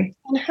country?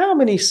 And how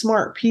many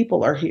smart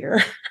people are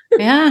here?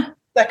 Yeah.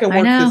 That can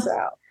work this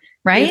out.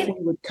 Right? If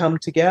we would come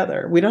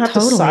together. We don't have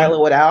to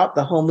silo it out.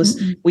 The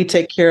homeless, we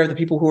take care of the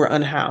people who are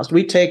unhoused.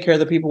 We take care of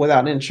the people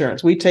without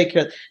insurance.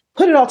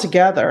 Put it all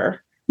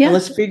together. Yeah. And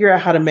let's figure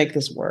out how to make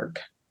this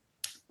work.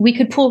 We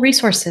could pool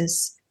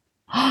resources.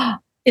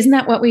 Isn't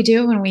that what we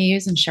do when we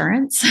use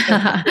insurance?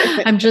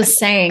 I'm just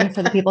saying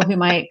for the people who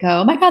might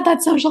go, oh my God,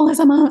 that's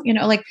socialism.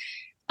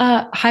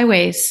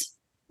 Highways,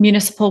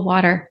 municipal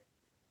water,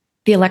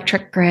 the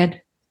electric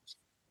grid,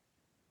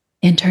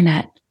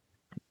 internet.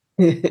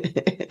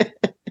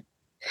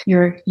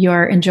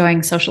 You're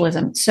enjoying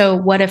socialism. So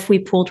what if we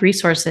pooled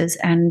resources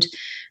and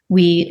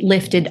we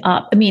lifted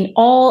up? I mean,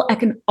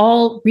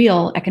 all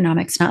real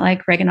economics, not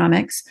like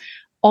Reaganomics.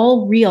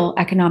 All real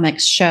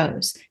economics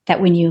shows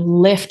that when you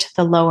lift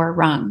the lower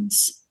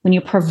rungs, when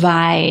you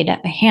provide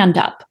a hand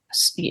up,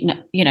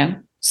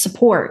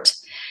 support,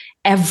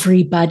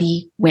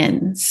 everybody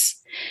wins.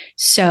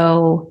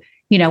 So,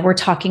 we're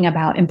talking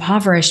about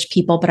impoverished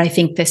people, but I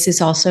think this is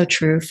also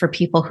true for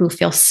people who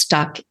feel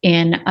stuck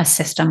in a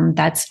system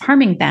that's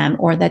harming them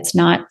or that's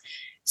not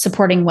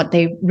supporting what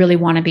they really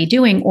want to be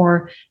doing,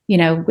 or,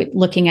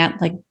 looking at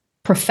like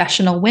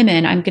professional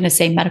women, I'm going to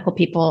say medical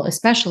people,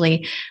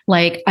 especially,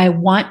 like, I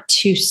want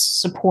to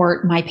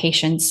support my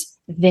patients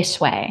this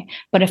way.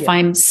 But if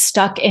I'm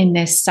stuck in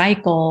this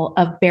cycle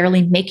of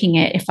barely making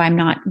it, if I'm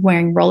not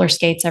wearing roller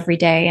skates every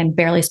day and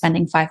barely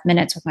spending 5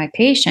 minutes with my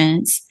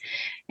patients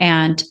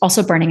and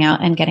also burning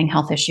out and getting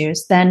health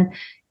issues, then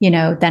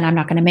I'm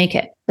not going to make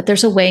it. But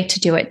there's a way to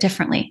do it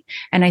differently.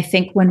 And I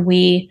think when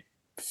we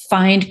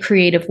find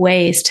creative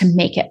ways to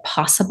make it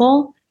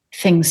possible,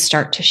 things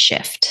start to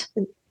shift.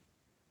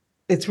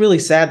 It's really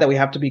sad that we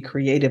have to be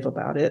creative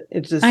about it.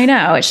 I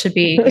know it should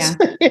be. Yeah.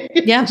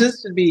 It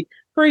just should be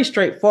pretty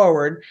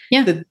straightforward.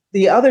 Yeah.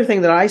 The other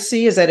thing that I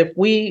see is that if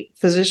we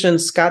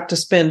physicians got to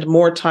spend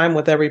more time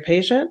with every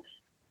patient,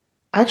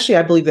 actually,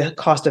 I believe the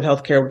cost of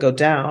healthcare would go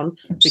down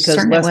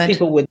because less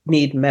people would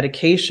need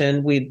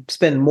medication. We'd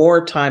spend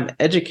more time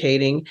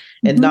educating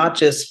and not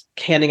just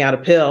handing out a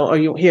pill.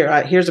 Or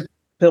here's a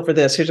pill for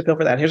this, here's a pill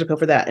for that, here's a pill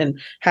for that, and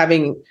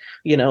having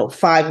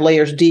 5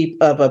 layers deep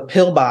of a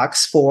pill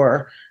box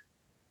for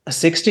a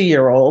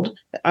 60-year-old.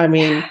 I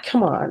mean,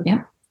 come on.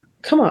 Yeah.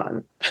 Come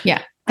on.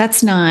 Yeah.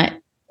 That's not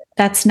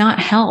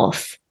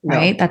health,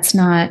 right? No. That's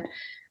not,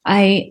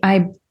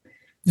 I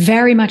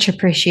very much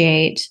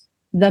appreciate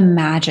the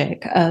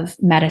magic of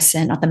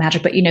medicine, not the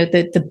magic, but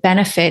the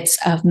benefits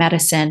of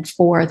medicine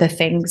for the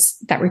things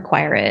that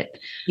require it.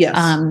 Yes.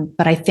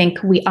 But I think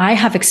I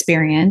have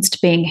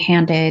experienced being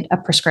handed a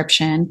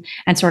prescription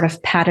and sort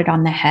of patted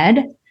on the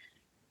head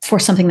for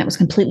something that was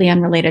completely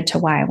unrelated to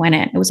why I went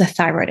in. It was a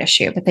thyroid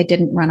issue, but they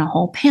didn't run a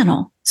whole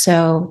panel.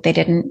 So they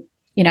didn't,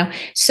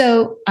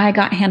 so I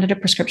got handed a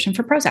prescription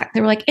for Prozac.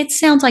 They were like, it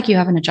sounds like you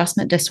have an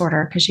adjustment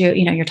disorder because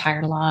you're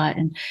tired a lot.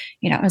 And,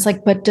 I was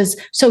like, but does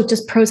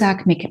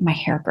Prozac make my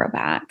hair grow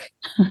back?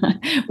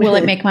 Will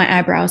it make my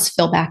eyebrows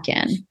fill back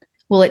in?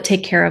 Will it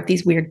take care of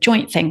these weird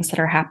joint things that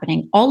are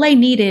happening? All I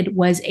needed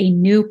was a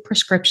new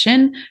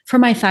prescription for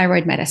my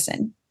thyroid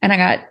medicine. And I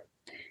got,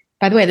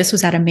 by the way, this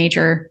was at a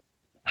major,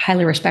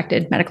 highly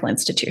respected medical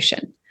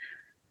institution.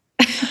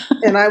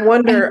 And I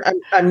wonder,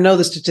 I know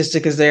the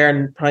statistic is there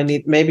and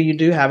probably maybe you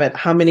do have it.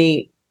 How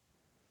many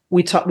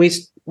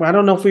I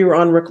don't know if we were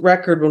on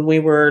record when we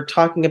were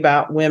talking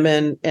about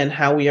women and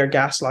how we are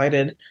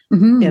gaslighted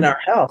in our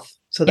health.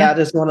 So that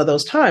is one of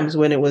those times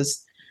when it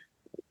was.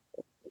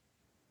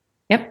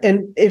 Yep.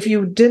 And if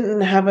you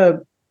didn't have a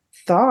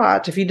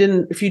thought, if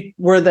you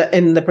were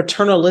in the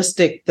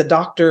paternalistic, the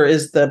doctor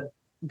is the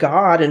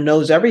God and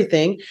knows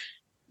everything,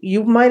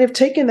 you might have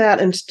taken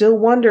that and still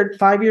wondered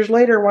 5 years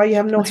later why you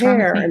have no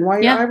hair and why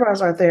your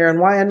eyebrows aren't there and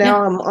why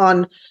I'm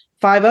on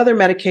 5 other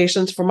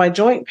medications for my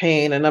joint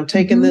pain and I'm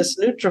taking this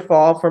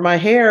Nutrafol for my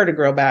hair to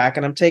grow back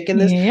and I'm taking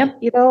this,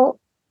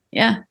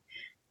 Yeah.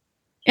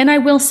 And I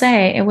will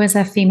say it was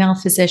a female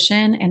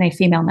physician and a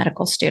female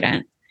medical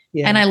student.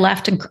 Yeah. And I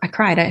left and I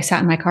cried. I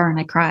sat in my car and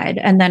I cried.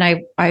 And then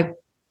I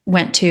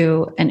went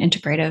to an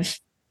integrative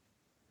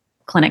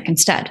clinic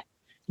instead.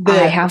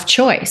 I have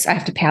choice. I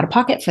have to pay out of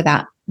pocket for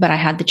that, but I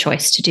had the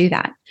choice to do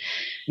that.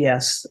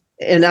 Yes.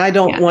 And I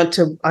don't want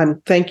to,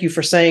 thank you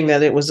for saying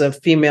that it was a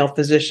female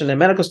physician and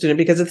medical student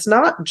because it's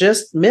not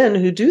just men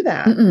who do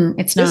that.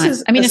 It's not.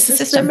 It's a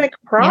systemic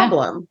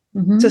problem.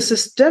 Yeah. It's a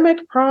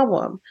systemic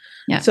problem.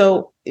 Yeah.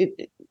 So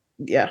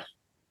Yeah.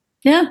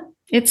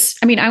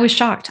 I was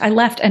shocked. I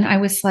left and I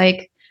was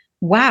like,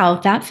 wow,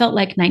 that felt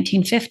like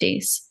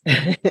 1950s.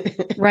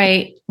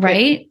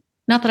 Right.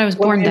 Not that I was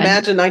born then.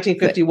 Imagine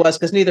 1950 was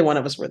because neither one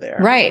of us were there.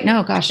 Right.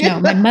 No, gosh, no.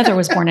 My mother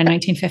was born in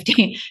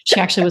 1950. She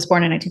actually was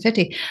born in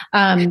 1950.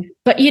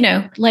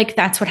 But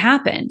that's what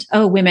happened.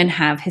 Oh, women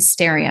have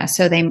hysteria.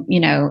 So they,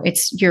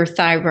 it's your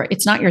thyroid.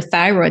 It's not your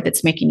thyroid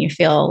that's making you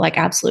feel like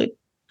absolute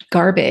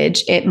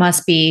garbage. It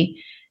must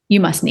be, you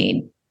must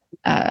need,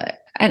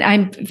 and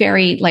I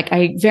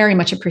very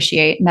much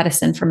appreciate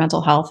medicine for mental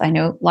health. I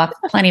know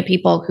plenty of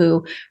people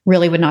who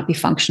really would not be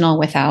functional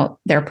without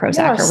their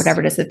Prozac or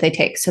whatever it is that they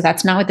take. So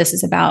that's not what this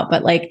is about.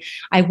 But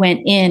I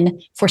went in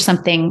for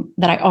something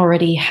that I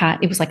already had.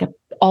 It was like an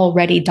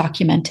already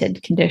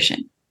documented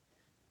condition.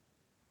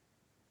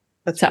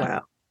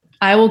 Wow.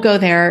 I will go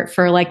there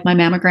for my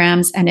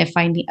mammograms. And if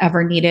I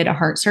ever needed a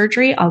heart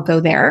surgery, I'll go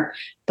there,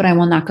 but I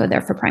will not go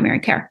there for primary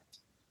care.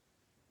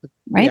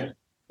 Right?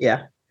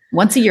 Yeah.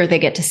 Once a year, they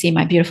get to see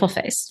my beautiful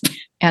face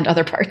and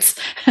other parts.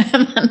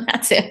 And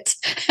that's it.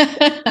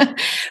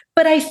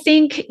 But I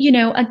think,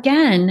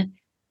 again,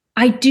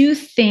 I do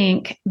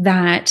think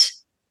that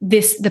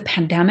the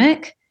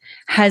pandemic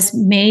has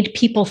made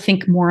people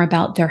think more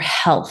about their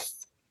health,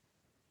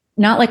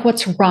 not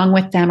what's wrong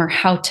with them or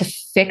how to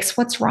fix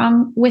what's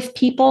wrong with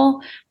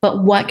people,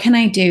 but what can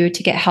I do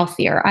to get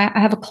healthier? I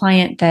have a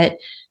client that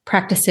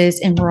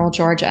practices in rural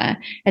Georgia,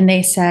 and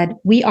they said,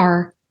 we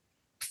are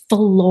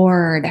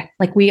floored.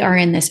 We are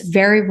in this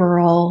very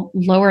rural,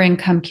 lower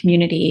income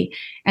community,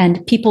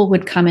 and people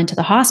would come into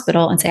the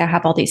hospital and say, I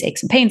have all these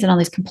aches and pains and all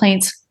these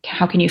complaints.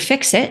 How can you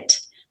fix it?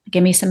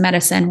 Give me some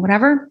medicine,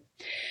 whatever.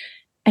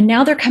 And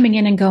now they're coming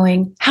in and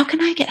going, how can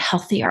I get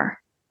healthier?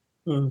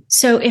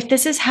 So if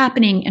this is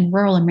happening in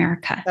rural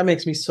America, that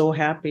makes me so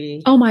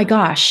happy. Oh my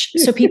gosh.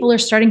 So people are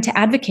starting to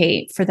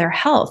advocate for their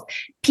health.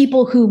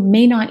 People who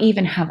may not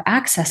even have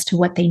access to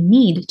what they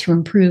need to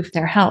improve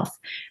their health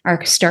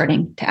are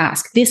starting to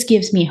ask. This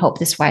gives me hope.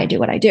 This is why I do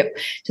what I do,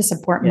 to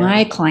support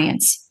my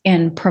clients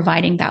in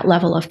providing that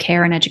level of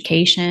care and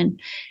education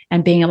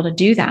and being able to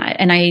do that.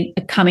 And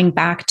coming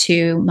back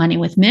to Money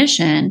with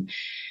Mission,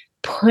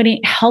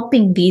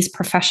 helping these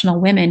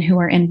professional women who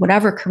are in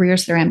whatever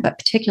careers they're in, but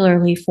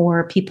particularly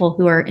for people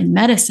who are in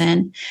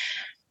medicine,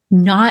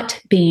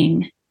 not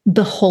being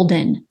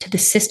beholden to the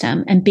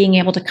system and being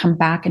able to come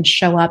back and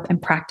show up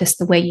and practice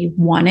the way you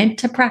wanted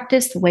to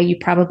practice, the way you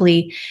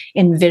probably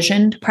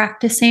envisioned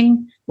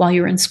practicing while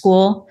you were in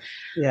school.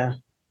 Yeah.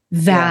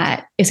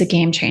 That is a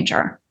game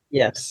changer.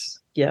 Yes.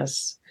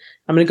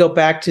 I'm going to go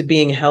back to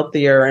being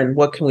healthier and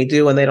what can we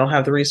do when they don't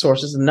have the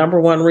resources. The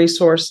number one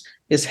resource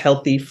is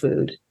healthy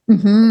food.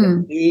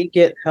 If we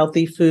get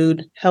healthy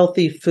food,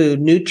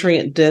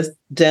 nutrient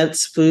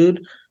dense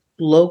food,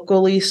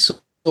 locally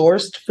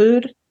sourced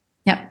food.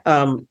 Yep.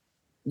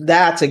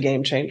 That's a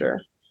game changer.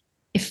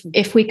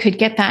 If we could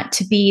get that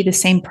to be the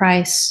same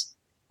price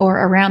or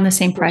around the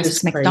same price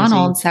as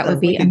McDonald's, that would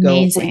be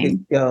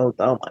amazing. Oh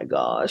my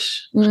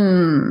gosh.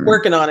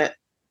 Working on it.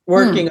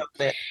 Working on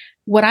it.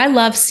 What I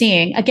love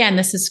seeing, again,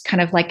 this is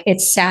kind of like,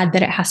 it's sad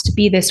that it has to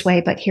be this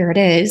way, but here it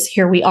is.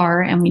 Here we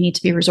are, and we need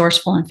to be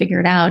resourceful and figure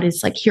it out.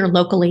 Is like here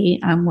locally,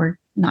 we're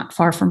not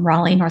far from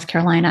Raleigh, North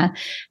Carolina.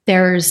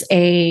 There's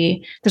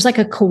like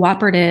a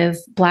cooperative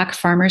Black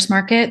farmers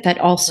market that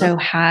also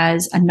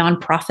has a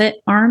nonprofit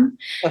arm.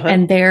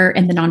 And they're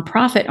in the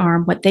nonprofit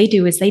arm. What they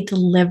do is they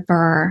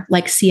deliver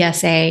like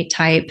CSA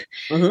type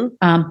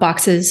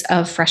boxes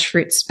of fresh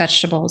fruits,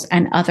 vegetables,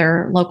 and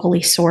other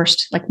locally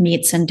sourced like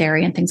meats and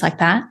dairy and things like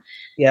that.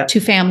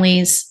 To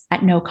families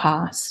at no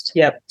cost.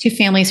 To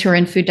families who are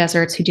in food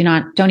deserts who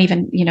don't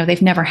even,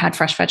 they've never had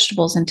fresh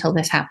vegetables until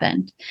this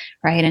happened,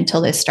 right?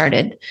 Until this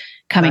started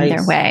coming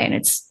their way. And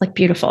it's like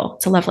beautiful.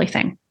 It's a lovely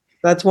thing.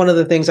 That's one of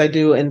the things I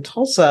do in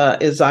Tulsa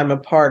is I'm a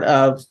part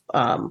of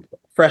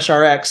Fresh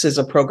RX is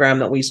a program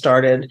that we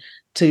started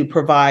to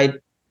provide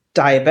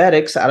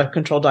diabetics, out of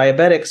control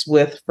diabetics,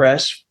 with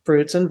fresh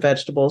fruits and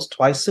vegetables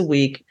twice a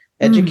week,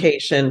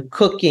 education,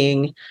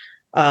 cooking,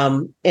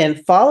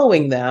 and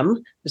following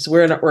them. So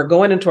we're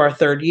going into our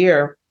third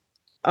year,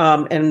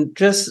 and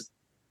just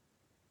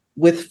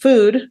with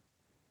food,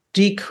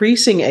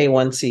 decreasing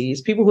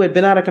A1Cs. People who had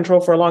been out of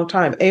control for a long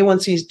time,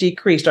 A1Cs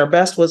decreased. Our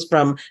best was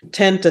from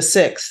 10 to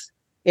 6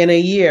 in a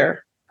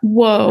year.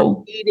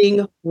 Whoa!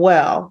 Eating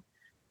well.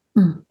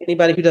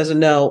 Anybody who doesn't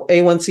know,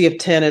 A1C of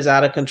 10 is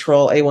out of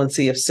control.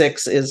 A1C of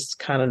 6 is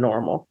kind of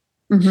normal.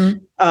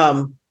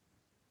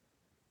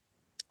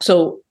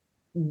 So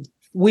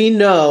we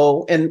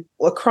know, and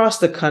across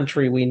the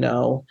country, we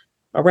know,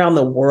 around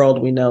the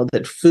world, we know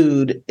that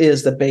food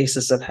is the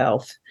basis of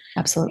health.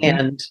 Absolutely.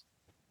 And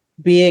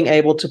being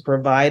able to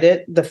provide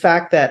it, the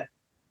fact that,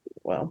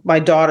 my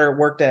daughter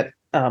worked at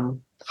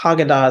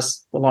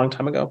Haagen-Dazs a long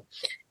time ago,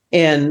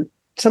 and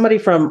somebody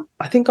from,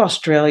 I think,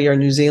 Australia or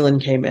New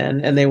Zealand came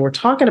in, and they were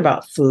talking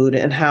about food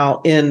and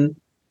how in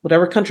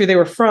whatever country they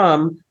were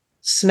from,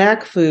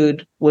 snack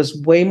food was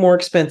way more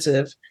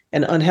expensive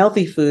and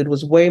unhealthy food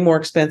was way more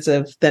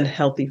expensive than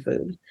healthy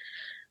food.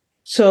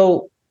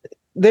 So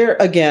there,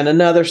 again,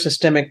 another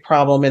systemic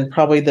problem, and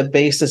probably the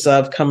basis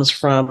of comes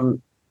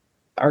from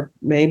I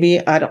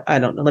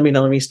don't know. Let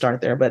me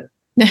start there, but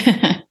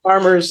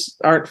farmers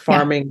aren't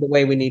farming the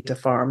way we need to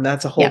farm.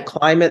 That's a whole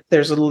climate.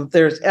 There's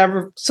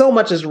ever so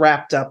much is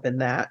wrapped up in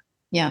that.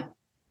 Yeah.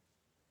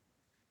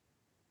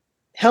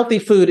 Healthy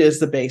food is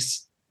the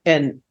base,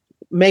 and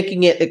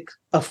making it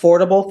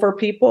affordable for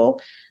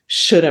people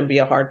shouldn't be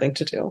a hard thing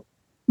to do.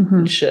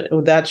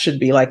 That should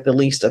be like the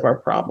least of our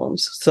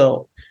problems.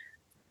 So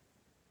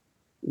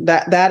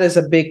that is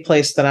a big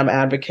place that I'm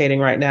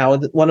advocating right now.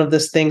 One of the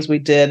things we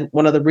did,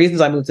 one of the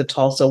reasons I moved to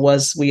Tulsa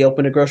was we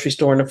opened a grocery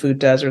store in a food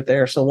desert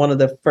there. So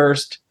the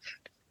first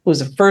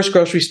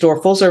grocery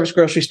store, full service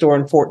grocery store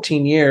in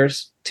 10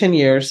 years,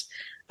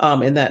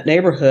 in that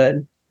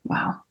neighborhood.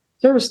 Wow.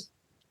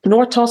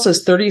 North Tulsa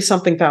is 30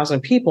 something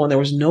thousand people, and there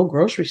was no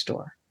grocery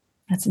store.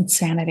 That's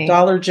insanity.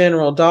 Dollar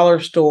General, Dollar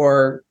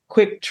Store,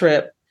 Quick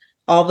Trip,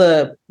 all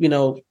the, every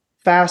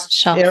fast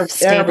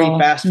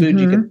food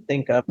you could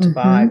think of to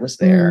buy was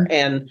there.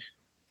 And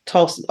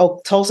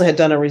Tulsa had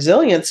done a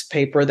resilience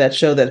paper that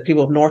showed that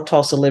people of North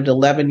Tulsa lived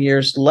 11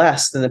 years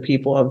less than the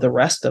people of the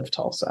rest of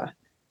Tulsa.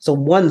 So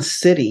one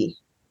city.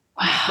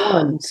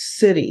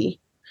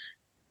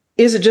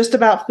 Is it just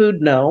about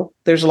food? No,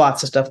 there's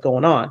lots of stuff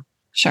going on.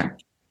 Sure.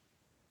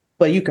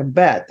 But you can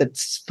bet that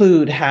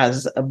food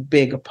has a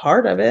big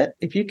part of it.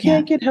 If you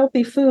can't get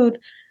healthy food,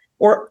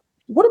 or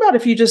what about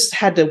if you just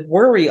had to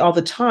worry all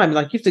the time?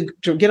 Like you have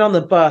to get on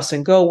the bus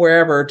and go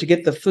wherever to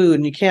get the food,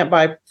 and you can't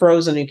buy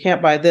frozen, you can't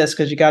buy this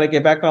because you got to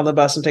get back on the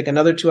bus and take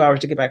another 2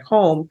 hours to get back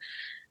home.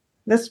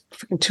 That's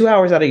freaking 2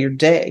 hours out of your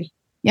day.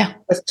 Yeah.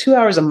 That's 2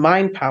 hours of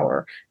mind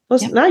power.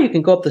 Plus, now you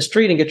can go up the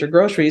street and get your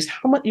groceries.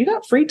 How much you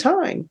got free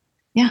time?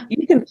 Yeah.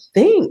 You can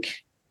think.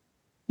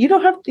 You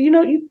don't have to,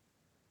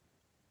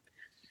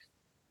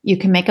 you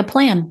can make a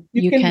plan.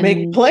 You can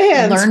make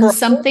plans. Learn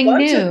something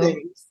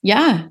new.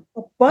 Yeah.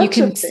 You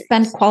can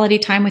spend quality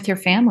time with your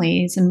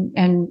families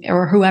and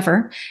or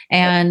whoever,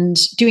 and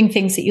doing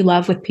things that you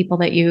love with people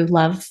that you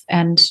love,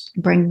 and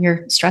bring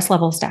your stress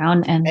levels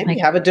down, and maybe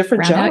have a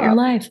different job. Out your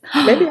life.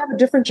 Maybe have a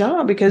different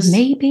job, because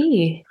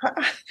maybe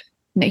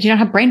you don't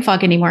have brain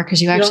fog anymore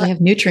because you actually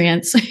have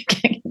nutrients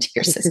getting into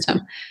your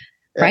system.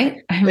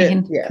 Right? I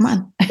mean, come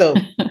on. So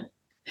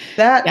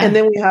and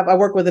then I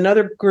work with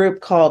another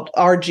group called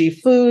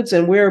RG Foods,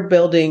 and we're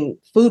building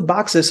food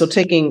boxes. So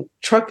taking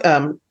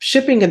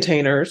shipping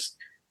containers,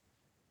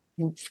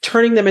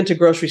 turning them into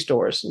grocery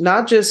stores,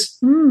 not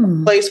just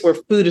a place where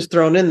food is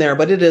thrown in there,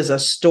 but it is a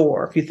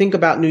store. If you think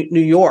about New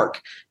York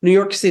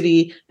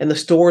City, and the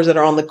stores that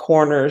are on the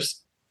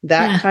corners,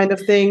 that kind of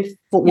thing,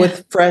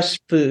 with fresh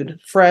food,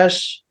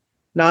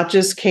 not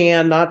just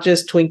canned, not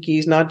just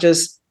Twinkies, not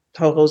just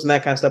Ho-Hos and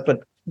that kind of stuff, but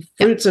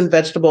fruits and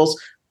vegetables,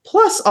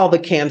 plus all the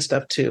canned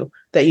stuff too.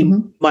 that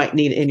you might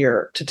need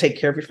to take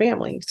care of your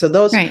family. So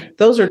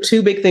those are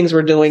two big things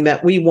we're doing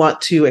that we want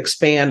to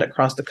expand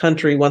across the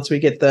country once we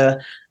get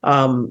the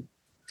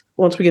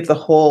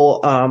whole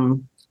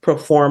pro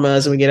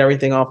formas and we get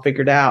everything all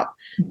figured out,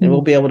 and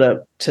we'll be able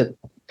to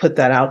put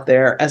that out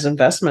there as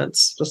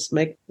investments. Just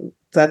make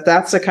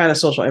that's the kind of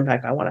social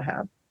impact I want to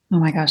have. Oh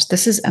my gosh,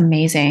 this is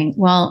amazing.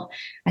 Well,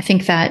 I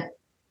think that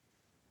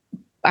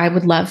I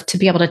would love to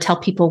be able to tell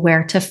people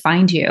where to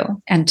find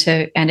you and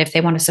if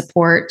they want to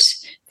support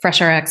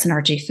FreshRx and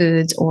RG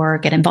Foods or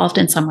get involved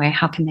in some way,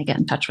 how can they get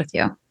in touch with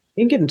you?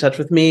 You can get in touch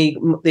with me.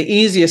 The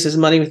easiest is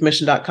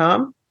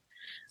moneywithmission.com.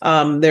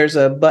 There's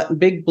a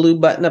big blue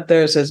button up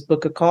there that says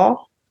book a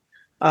call.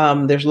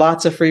 There's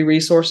lots of free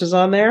resources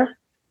on there.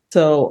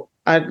 So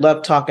I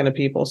love talking to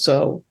people.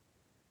 So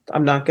I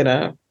might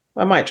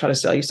try to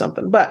sell you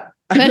something, but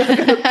I'm not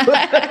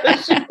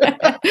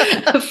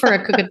for a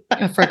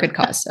good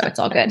cause. So it's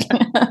all good.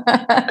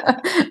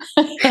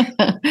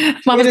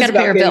 Mama's got to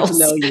pay her bills. To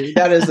know you.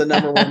 That is the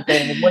number one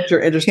thing. What you're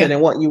interested in,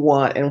 what you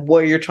want, and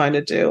what you're trying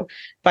to do.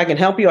 If I can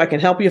help you, I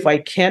can help you. If I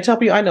can't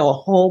help you, I know a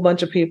whole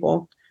bunch of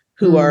people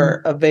who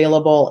are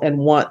available and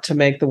want to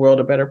make the world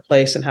a better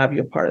place and have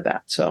you a part of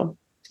that. So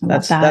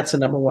that's the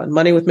number one.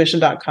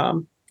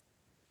 Moneywithmission.com.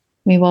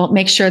 We will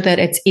make sure that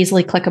it's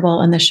easily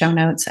clickable in the show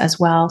notes as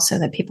well so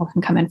that people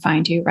can come and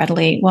find you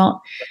readily.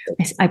 Well,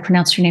 I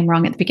pronounced your name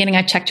wrong at the beginning.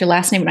 I checked your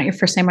last name, not your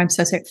first name. I'm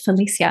so sorry.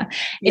 Felecia.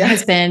 It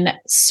has been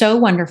so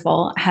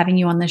wonderful having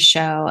you on the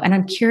show. And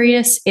I'm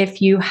curious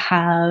if you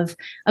have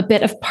a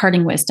bit of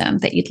parting wisdom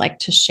that you'd like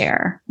to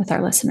share with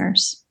our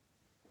listeners.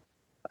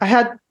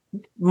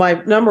 My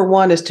number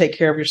one is take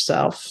care of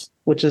yourself,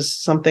 which is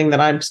something that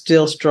I'm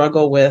still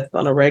struggle with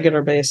on a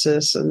regular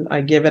basis. And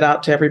I give it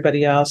out to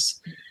everybody else.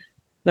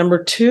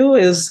 Number two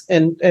is,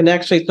 and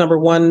actually it's number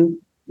one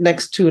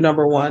next to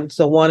number one.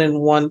 So 1 and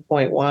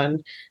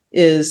 1.1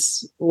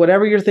 is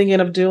whatever you're thinking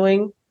of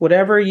doing,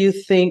 whatever you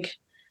think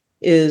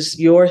is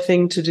your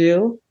thing to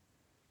do,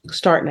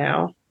 start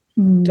now.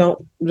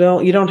 You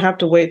don't have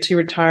to wait till you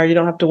retire. You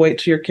don't have to wait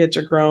till your kids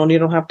are grown. You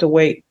don't have to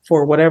wait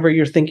for whatever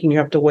you're thinking you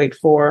have to wait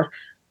for.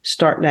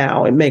 Start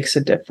now. It makes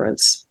a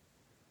difference.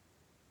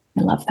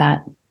 I love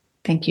that.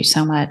 Thank you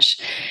so much.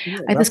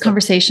 This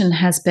conversation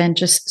has been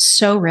just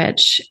so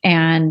rich,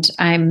 and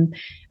I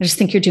just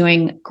think you're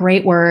doing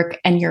great work,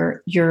 and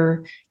your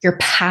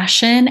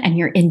passion and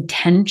your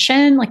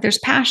intention, like there's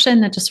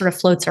passion that just sort of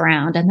floats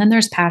around, and then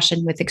there's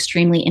passion with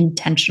extremely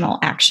intentional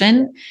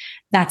action.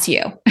 That's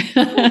you.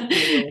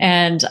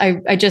 And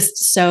I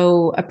just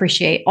so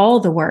appreciate all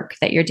the work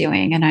that you're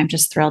doing. And I'm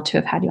just thrilled to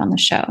have had you on the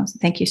show. So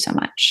thank you so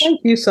much.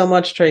 Thank you so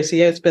much,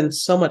 Tracy. It's been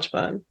so much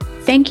fun.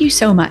 Thank you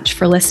so much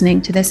for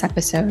listening to this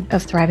episode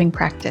of Thriving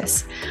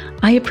Practice.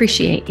 I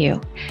appreciate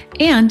you.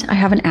 And I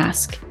have an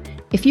ask.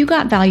 If you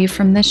got value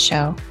from this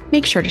show,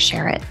 make sure to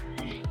share it.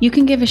 You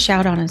can give a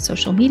shout out on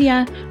social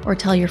media or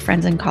tell your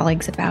friends and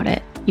colleagues about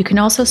it. You can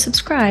also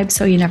subscribe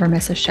so you never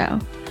miss a show.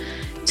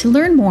 To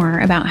learn more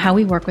about how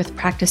we work with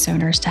practice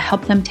owners to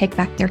help them take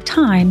back their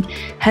time,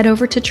 head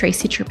over to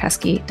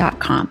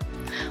tracytrupesky.com.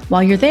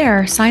 While you're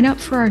there, sign up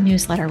for our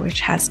newsletter, which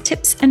has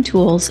tips and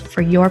tools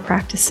for your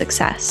practice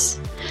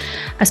success.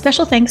 A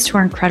special thanks to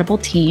our incredible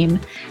team,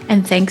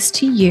 and thanks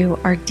to you,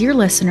 our dear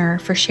listener,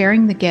 for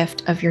sharing the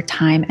gift of your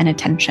time and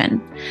attention.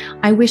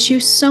 I wish you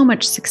so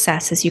much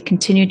success as you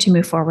continue to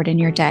move forward in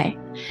your day.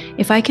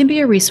 If I can be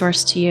a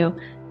resource to you,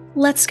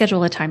 let's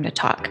schedule a time to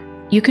talk.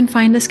 You can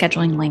find the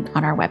scheduling link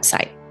on our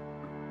website.